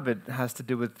a lot of it has to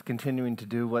do with continuing to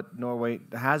do what Norway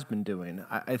has been doing.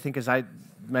 I think, as I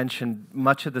mentioned,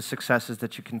 much of the successes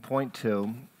that you can point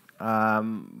to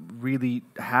really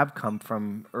have come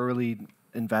from early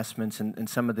investments in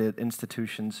some of the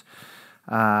institutions,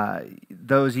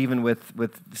 those even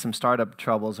with some startup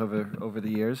troubles over the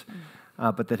years,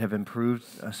 but that have improved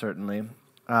certainly.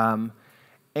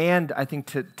 and I think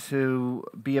to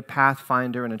be a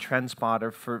pathfinder and a trend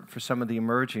spotter for some of the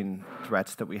emerging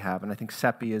threats that we have. And I think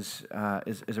CEPI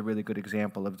is a really good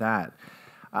example of that.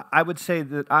 I would say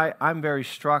that I'm very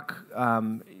struck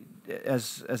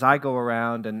as I go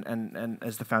around and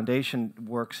as the foundation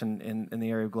works in the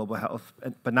area of global health,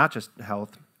 but not just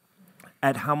health,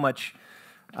 at how much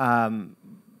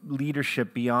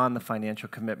leadership beyond the financial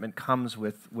commitment comes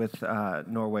with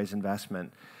Norway's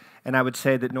investment. And I would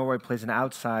say that Norway plays an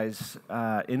outsized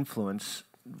influence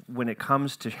when it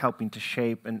comes to helping to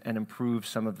shape and improve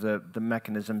some of the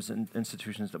mechanisms and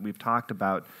institutions that we've talked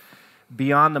about.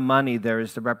 Beyond the money, there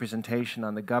is the representation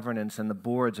on the governance and the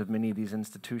boards of many of these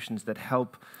institutions that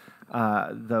help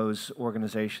those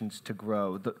organizations to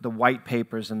grow. The white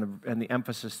papers and the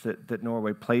emphasis that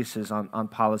Norway places on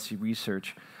policy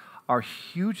research are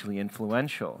hugely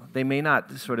influential. They may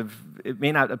not it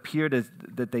may not appear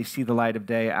that they see the light of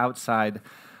day outside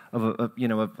of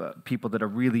people that are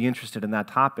really interested in that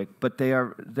topic, but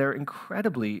they're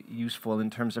incredibly useful in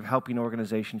terms of helping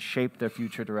organizations shape their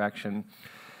future direction.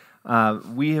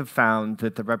 We have found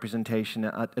that the representation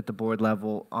at the board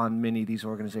level on many of these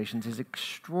organizations is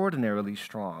extraordinarily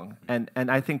strong, and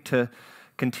I think to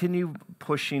continue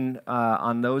pushing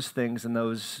on those things and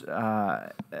those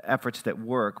efforts that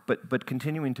work, but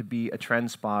continuing to be a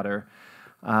trend spotter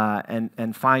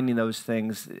and finding those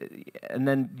things and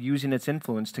then using its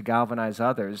influence to galvanize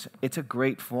others. It's a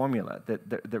great formula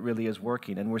that really is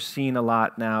working, and we're seeing a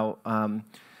lot now.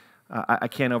 I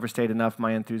can't overstate enough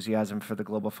my enthusiasm for the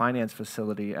Global Finance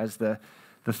Facility as the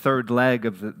third leg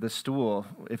of the stool,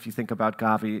 if you think about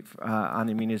Gavi on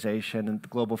immunization and the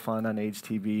Global Fund on AIDS,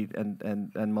 TB,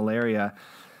 and malaria,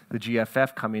 the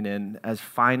GFF coming in as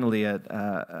finally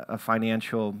a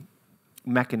financial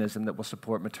mechanism that will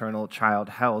support maternal child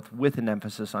health with an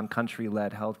emphasis on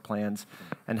country-led health plans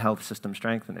and health system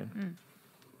strengthening. Mm.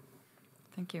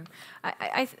 Thank you.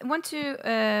 I want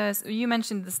to, you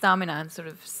mentioned the stamina and sort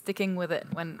of sticking with it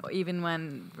even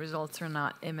when results are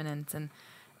not imminent.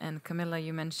 And Camilla,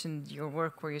 you mentioned your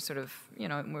work where you sort of,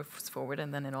 it moves forward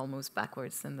and then it all moves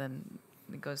backwards and then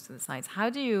it goes to the sides. How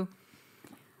do you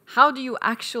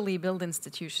actually build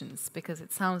institutions? Because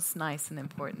it sounds nice and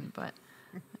important, but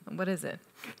what is it?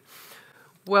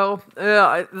 Well, there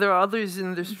are others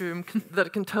in this room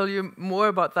that can tell you more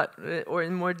about that or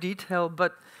in more detail,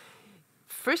 but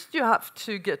first you have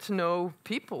to get to know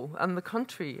people and the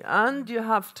country, and you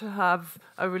have to have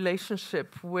a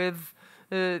relationship with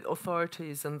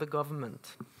authorities and the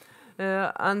government.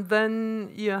 And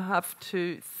then you have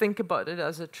to think about it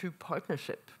as a true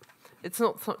partnership. It's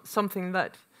not something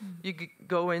that you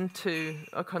go into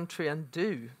a country and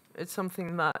do. It's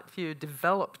something that you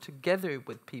develop together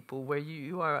with people where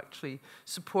you are actually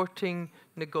supporting,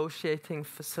 negotiating,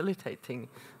 facilitating,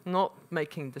 not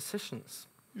making decisions.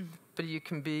 Mm. But you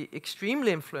can be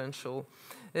extremely influential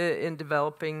in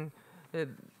developing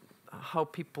how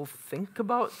people think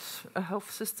about a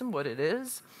health system, what it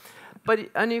is,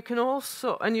 and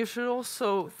you should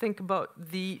also think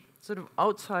about the sort of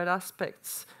outside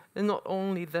aspects, and not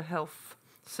only the health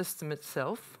system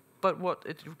itself, but what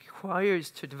it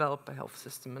requires to develop a health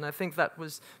system. And I think that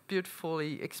was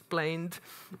beautifully explained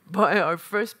by our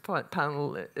first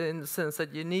panel, in the sense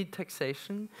that you need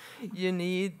taxation, you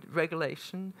need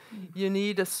regulation, you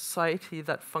need a society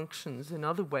that functions in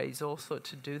other ways also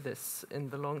to do this in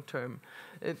the long term.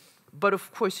 But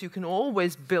of course, you can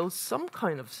always build some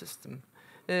kind of system.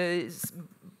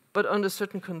 But under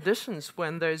certain conditions,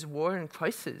 when there's war and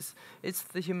crisis, it's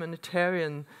the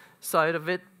humanitarian side of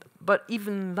it. But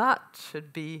even that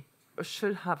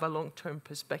should have a long-term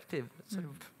perspective that sort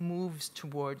of moves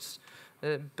towards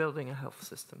building a health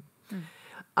system. Mm.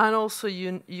 And also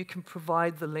you can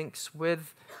provide the links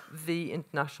with the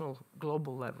international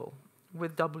global level,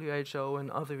 with WHO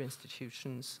and other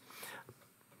institutions.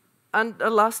 And a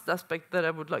last aspect that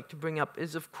I would like to bring up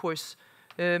is, of course,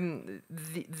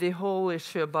 the whole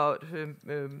issue about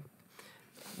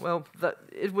that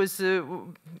it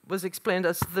was explained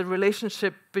as the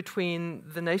relationship between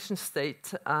the nation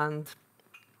state and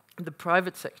the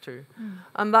private sector,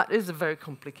 and that is a very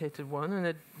complicated one, and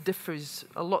it differs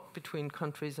a lot between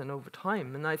countries and over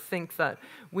time. And I think that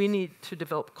we need to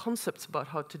develop concepts about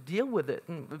how to deal with it,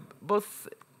 and both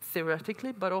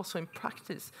theoretically but also in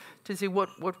practice, to see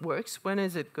what works, when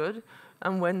is it good,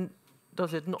 and when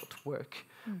does it not work.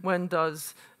 When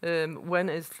is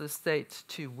the state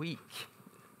too weak?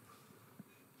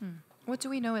 What do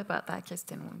we know about that,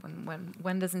 Kristin?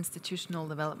 When does institutional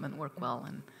development work well,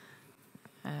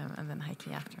 and then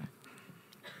Heikki after?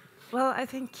 Well, I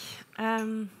think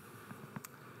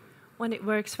when it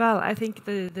works well, I think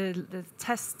the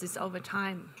test is over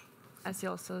time. as you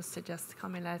also suggest,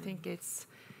 Camilla, I think it's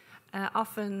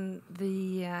often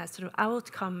the sort of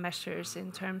outcome measures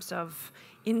in terms of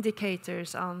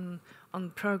indicators on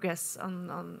progress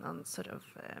on sort of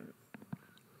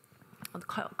on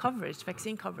coverage,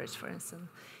 vaccine coverage, for instance.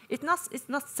 It's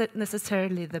not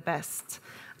necessarily the best.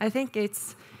 I think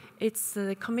it's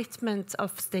the commitment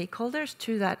of stakeholders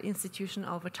to that institution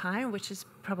over time, which is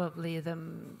probably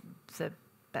the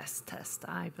best test,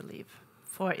 I believe,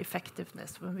 for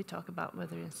effectiveness when we talk about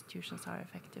whether institutions are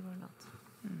effective or not.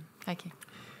 Thank you.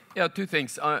 Yeah, two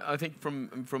things. I think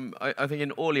I think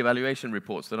in all evaluation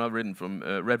reports that I've read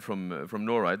from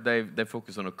Norway, they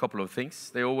focus on a couple of things.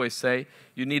 They always say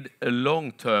you need a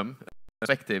long-term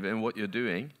perspective in what you're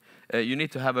doing. You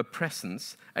need to have a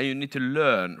presence, and you need to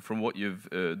learn from what you've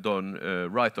done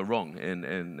right or wrong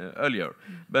in earlier.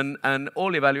 And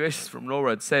all evaluations from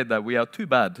Norway say that we are too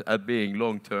bad at being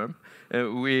long-term.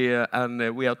 We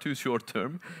are too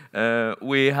short-term.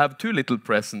 We have too little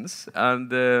presence,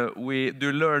 and we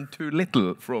do learn too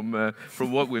little from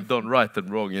what we've done right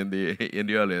and wrong in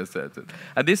the earlier set.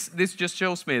 And this just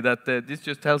shows me that this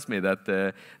just tells me that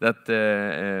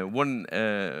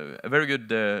a very good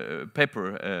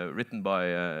paper written by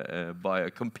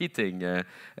a competing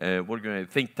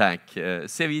think tank,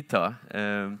 Cevita,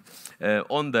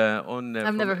 on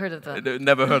I've never heard of that.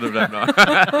 Never heard of that. No.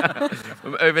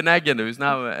 Øyvind Eggen, who's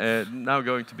now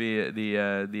going to be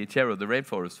the chair of the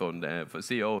Rainforest Fund,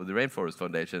 CEO of the Rainforest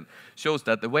Foundation, shows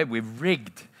that the way we've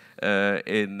rigged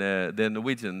in the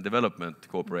Norwegian Development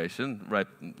Corporation, right?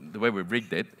 The way we've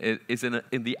rigged it is in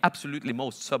the absolutely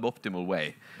most suboptimal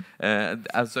way,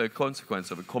 as a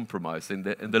consequence of a compromise in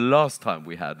the last time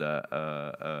we had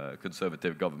a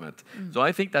conservative government. So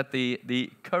I think that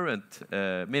the current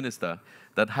minister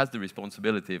that has the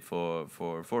responsibility for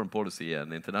foreign policy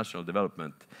and international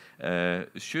development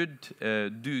should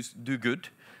do good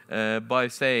by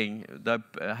saying that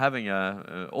having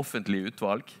a offentlig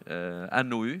utvalg,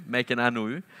 NOU, make an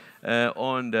NOU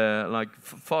on the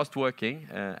fast working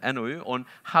NOU on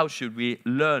how should we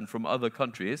learn from other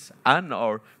countries and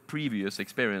our previous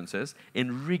experiences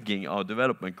in rigging our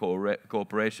development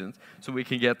cooperations so we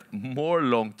can get more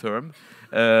long-term,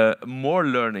 more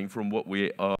learning from what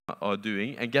we are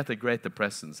doing and get a greater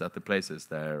presence at the places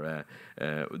there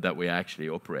that we are actually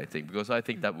operating. Because I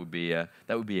think that would be a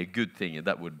good thing, and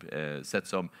that would set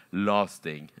some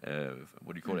lasting,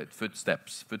 what do you call it,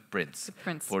 footprints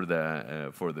for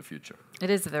the future. It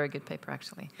is a very good paper,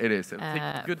 actually. It is.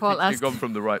 Good Paul things you gone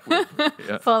from the right way.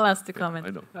 Yeah. Paul has to comment.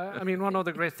 I know. I mean, one of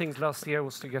the great things last year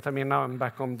was to get, I mean, now I'm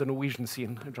back on the Norwegian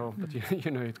scene, Joe, but you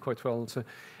know it quite well. So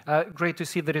great to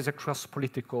see there is a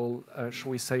cross-political,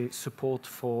 shall we say, support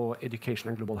for education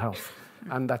and global health.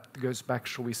 And that goes back,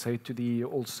 shall we say, to the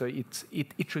also,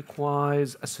 it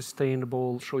requires a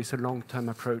sustainable, shall we say, long-term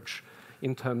approach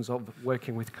in terms of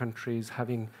working with countries,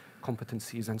 having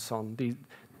competencies and so on.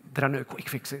 There are no quick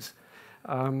fixes.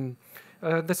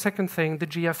 The second thing, the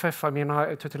GFF, I mean,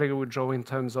 I totally agree with Joe in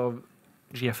terms of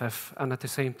GFF, and at the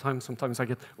same time, sometimes I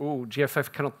get,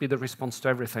 GFF cannot be the response to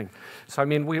everything. So, I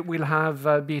mean, we'll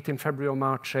have, be it in February or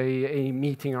March, a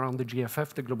meeting around the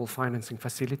GFF, the Global Financing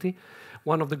Facility.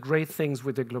 One of the great things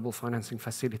with the Global Financing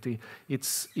Facility,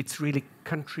 it's really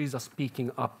countries are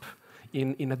speaking up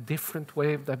in a different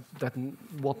way than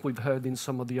what we've heard in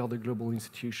some of the other global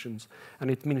institutions.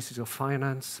 And it's ministries of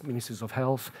finance, ministries of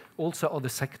health, also other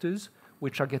sectors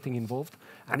which are getting involved.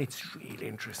 And it's really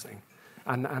interesting.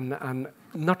 And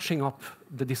notching up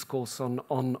the discourse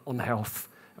on health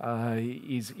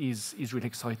is really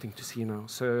exciting to see now.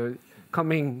 So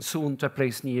coming soon to a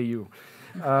place near you.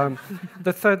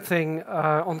 The third thing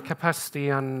on capacity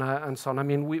and so on, I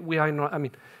mean, we are not, I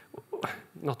mean,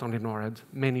 not only NORAD,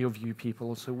 many of you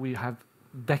people, so we have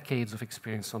decades of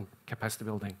experience on capacity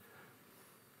building,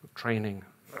 training.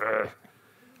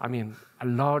 I mean, a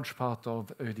large part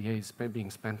of ODA is being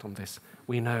spent on this.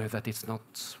 We know that it's not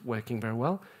working very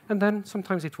well, and then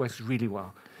sometimes it works really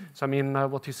well. So, I mean,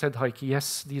 what you said, Heike,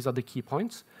 yes, these are the key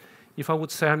points. If I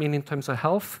would say, I mean, in terms of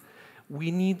health,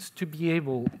 we need to be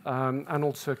able, and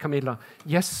also Camilla,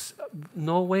 yes,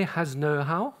 Norway has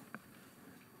know-how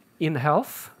in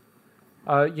health,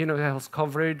 you know, health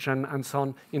coverage and so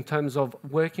on, in terms of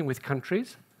working with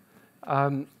countries.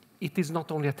 It is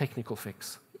not only a technical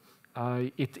fix.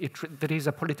 There is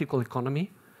a political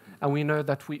economy, and we know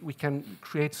that we can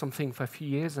create something for a few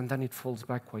years, and then it falls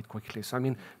back quite quickly. So, I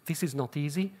mean, this is not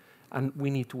easy, and we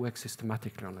need to work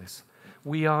systematically on this.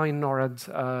 We are in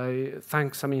NORAD,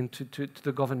 thanks, I mean, to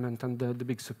the government and the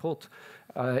big support,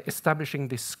 establishing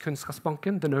this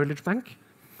Kunnskapsbanken, the knowledge bank.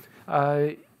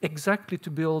 exactly to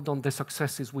build on the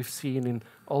successes we've seen in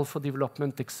Alpha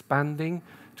development expanding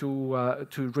to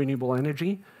renewable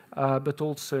energy, but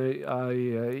also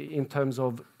in terms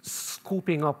of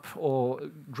scooping up or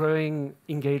growing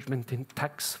engagement in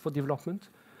tax for development.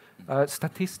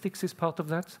 Statistics is part of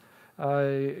that.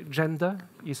 Gender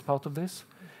is part of this.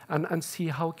 And see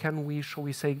how can we, shall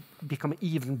we say, become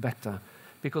even better.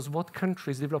 Because what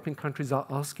countries, developing countries, are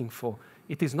asking for,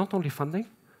 it is not only funding,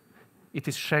 it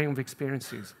is sharing of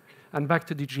experiences. And back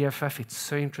to the GFF, it's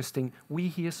so interesting. We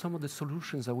hear some of the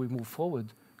solutions that we move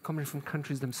forward coming from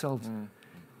countries themselves.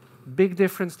 Big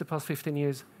difference the past 15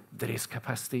 years. There is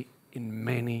capacity in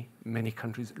many, many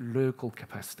countries, local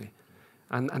capacity.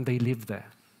 And they live there.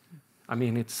 I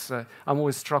mean, I'm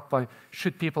always struck by,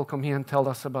 should people come here and tell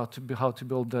us about how to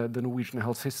build the Norwegian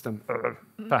health system?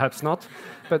 Perhaps not.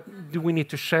 But do we need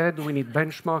to share? Do we need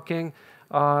benchmarking?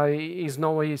 Is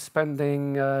Norway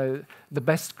spending the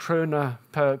best krona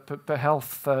per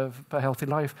healthy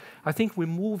life? I think we're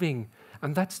moving,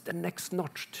 and that's the next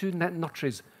notch, 2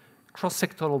 notches.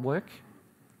 Cross-sectoral work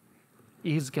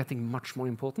is getting much more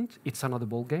important. It's another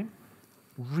ballgame.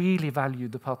 Really value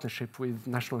the partnership with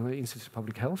National Institute of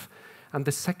Public Health. And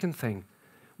the second thing,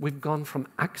 we've gone from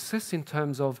access in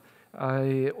terms of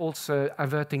also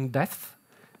averting death,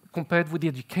 compared with the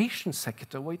education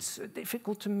sector, where it's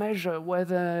difficult to measure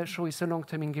whether, shall we say,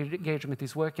 long-term engagement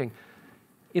is working.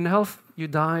 In health, you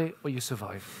die or you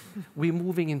survive. We're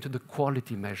moving into the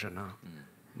quality measure now.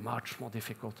 Much more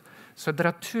difficult. So there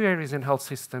are 2 areas in health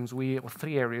systems, or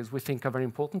 3 areas we think are very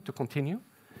important to continue.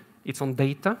 It's on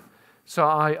data. So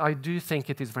I do think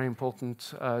it is very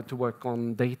important to work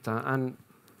on data. And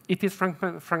it is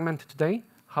fragmented today.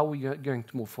 How are we going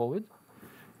to move forward?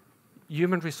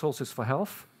 Human resources for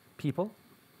health, people,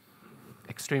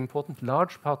 extremely important,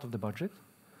 large part of the budget.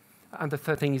 And the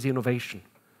third thing is innovation,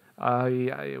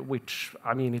 which,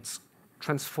 I mean, it's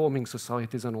transforming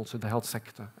societies and also the health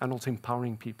sector, and also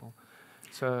empowering people.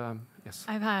 So, yes.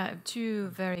 I've had 2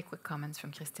 very quick comments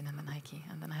from Kristin and then Heikki,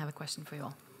 and then I have a question for you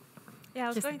all. Yeah, I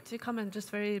was going to comment just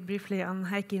very briefly on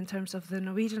Heikki in terms of the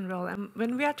Norwegian role.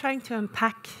 When we are trying to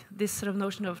unpack this sort of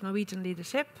notion of Norwegian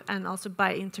leadership, and also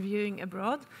by interviewing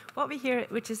abroad, what we hear,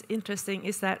 which is interesting,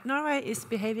 is that Norway is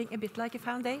behaving a bit like a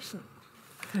foundation.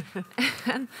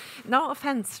 And no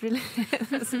offense, really.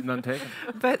 None taken.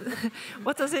 But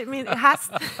what does it mean? It has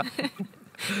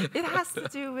to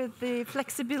do with the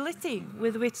flexibility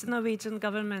with which the Norwegian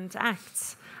government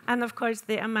acts, and of course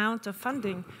the amount of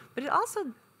funding. But it also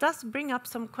does bring up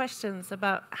some questions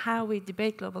about how we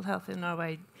debate global health in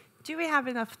Norway. Do we have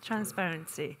enough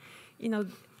transparency? You know,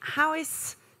 how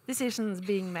is decisions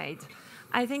being made?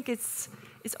 I think it's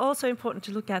also important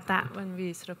to look at that when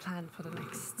we sort of plan for the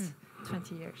next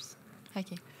 20 years.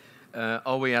 Heikki.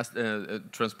 Are we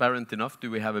transparent enough?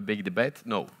 Do we have a big debate?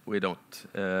 No, we don't.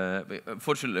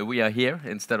 Fortunately, we are here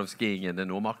instead of skiing in the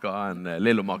Nordmarka and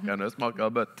Lillemarka and Østmarka,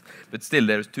 but still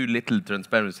there's too little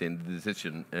transparency in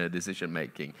the decision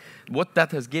making. What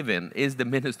that has given is the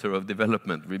Minister of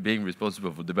Development, being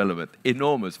responsible for development,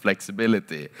 enormous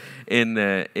flexibility in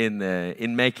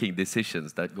making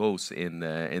decisions that goes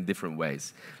in different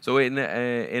ways. So in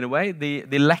a way,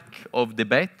 the lack of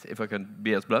debate, if I can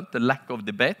be as blunt, the lack of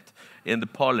debate in the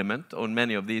parliament on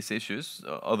many of these issues,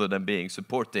 other than being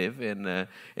supportive in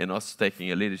us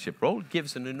taking a leadership role,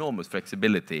 gives an enormous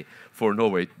flexibility for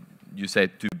Norway, you say,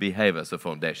 to behave as a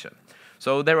foundation.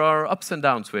 So there are ups and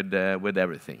downs with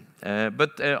everything.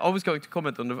 But I was going to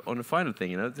comment on the final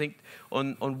thing, and I think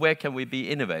on where can we be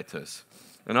innovators.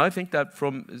 And I think that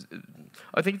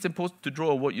I think it's important to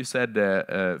draw what you said,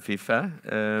 Fife,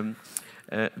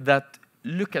 that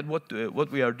look at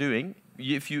what we are doing.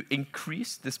 If you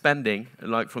increase the spending,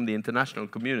 like from the international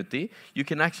community, you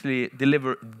can actually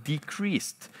deliver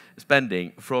decreased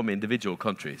spending from individual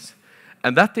countries,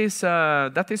 and that is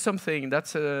something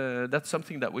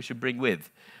that we should bring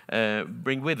with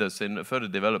us in further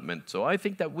development. So I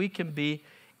think that we can be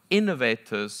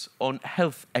innovators on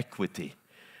health equity.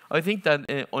 I think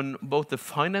that on both the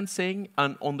financing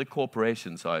and on the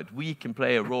cooperation side, we can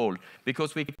play a role,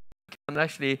 because we can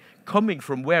actually, coming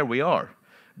from where we are,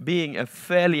 being a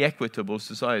fairly equitable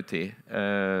society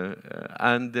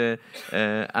and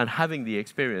having the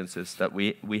experiences that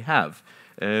we have,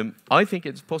 I think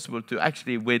it's possible to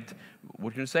actually, with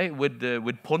what you say, with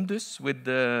pondus, with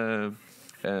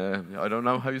I don't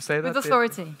know how you say that. With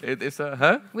authority.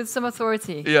 With some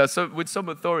authority. Yeah, so with some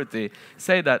authority,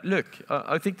 say that, look,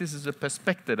 I think this is a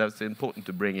perspective that's important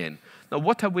to bring in. Now,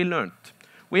 what have we learned?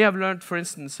 we have learned, for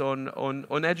instance,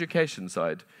 on education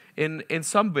side, in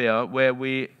Zambia, where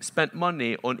we spent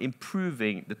money on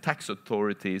improving the tax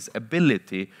authorities'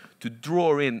 ability to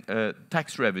draw in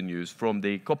tax revenues from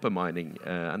the copper mining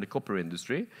and the copper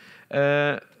industry,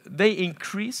 they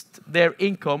increased their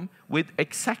income with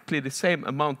exactly the same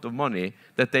amount of money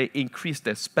that they increased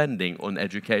their spending on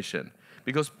education.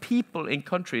 Because people in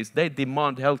countries, they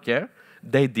demand healthcare,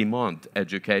 they demand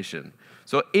education.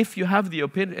 So if you have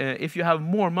if you have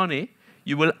more money,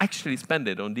 you will actually spend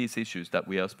it on these issues that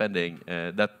we are spending,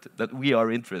 that we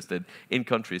are interested in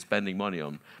countries spending money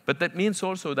on. But that means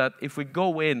also that if we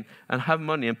go in and have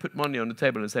money and put money on the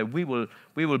table and say we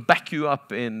will back you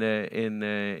up in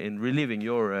relieving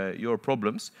your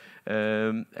problems,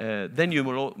 then you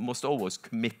must always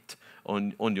commit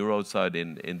on your own side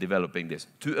in developing this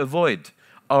to avoid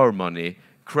our money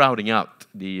crowding out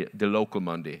the local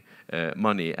money,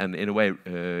 and in a way,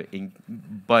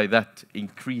 by that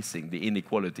increasing the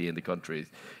inequality in the countries,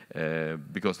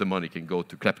 because the money can go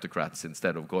to kleptocrats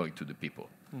instead of going to the people.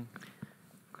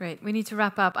 Great. We need to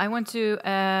wrap up. I want to.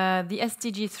 The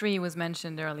SDG 3 was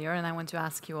mentioned earlier, and I want to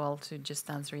ask you all to just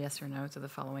answer yes or no to the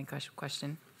following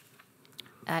question.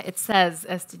 It says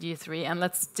SDG 3, and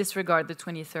let's disregard the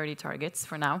 2030 targets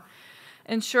for now.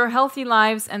 Ensure healthy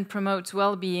lives and promote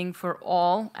well-being for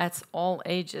all at all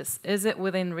ages. Is it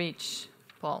within reach,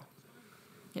 Paul?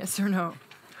 Yes or no?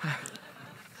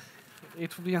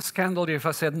 It would be a scandal if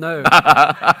I said no.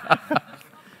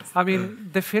 I mean,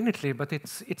 definitely, but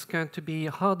it's going to be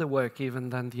harder work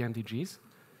even than the MDGs.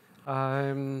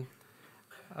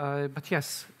 But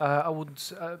yes, I would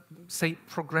say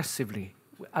progressively.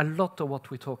 A lot of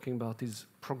what we're talking about is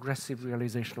progressive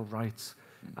realization of rights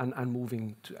and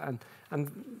moving to and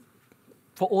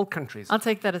for all countries. I'll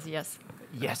take that as a yes.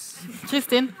 Yes.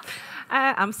 Kristin?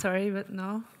 I'm sorry, but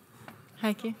no.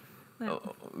 Heikki?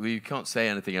 No. We can't say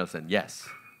anything else than yes.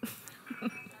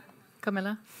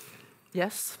 Camilla?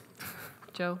 Yes.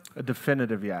 Joe? A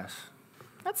definitive yes.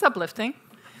 That's uplifting.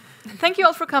 Thank you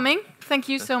all for coming. Thank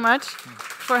you so much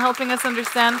for helping us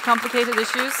understand complicated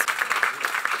issues.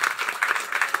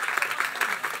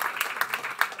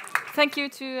 Thank you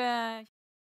to...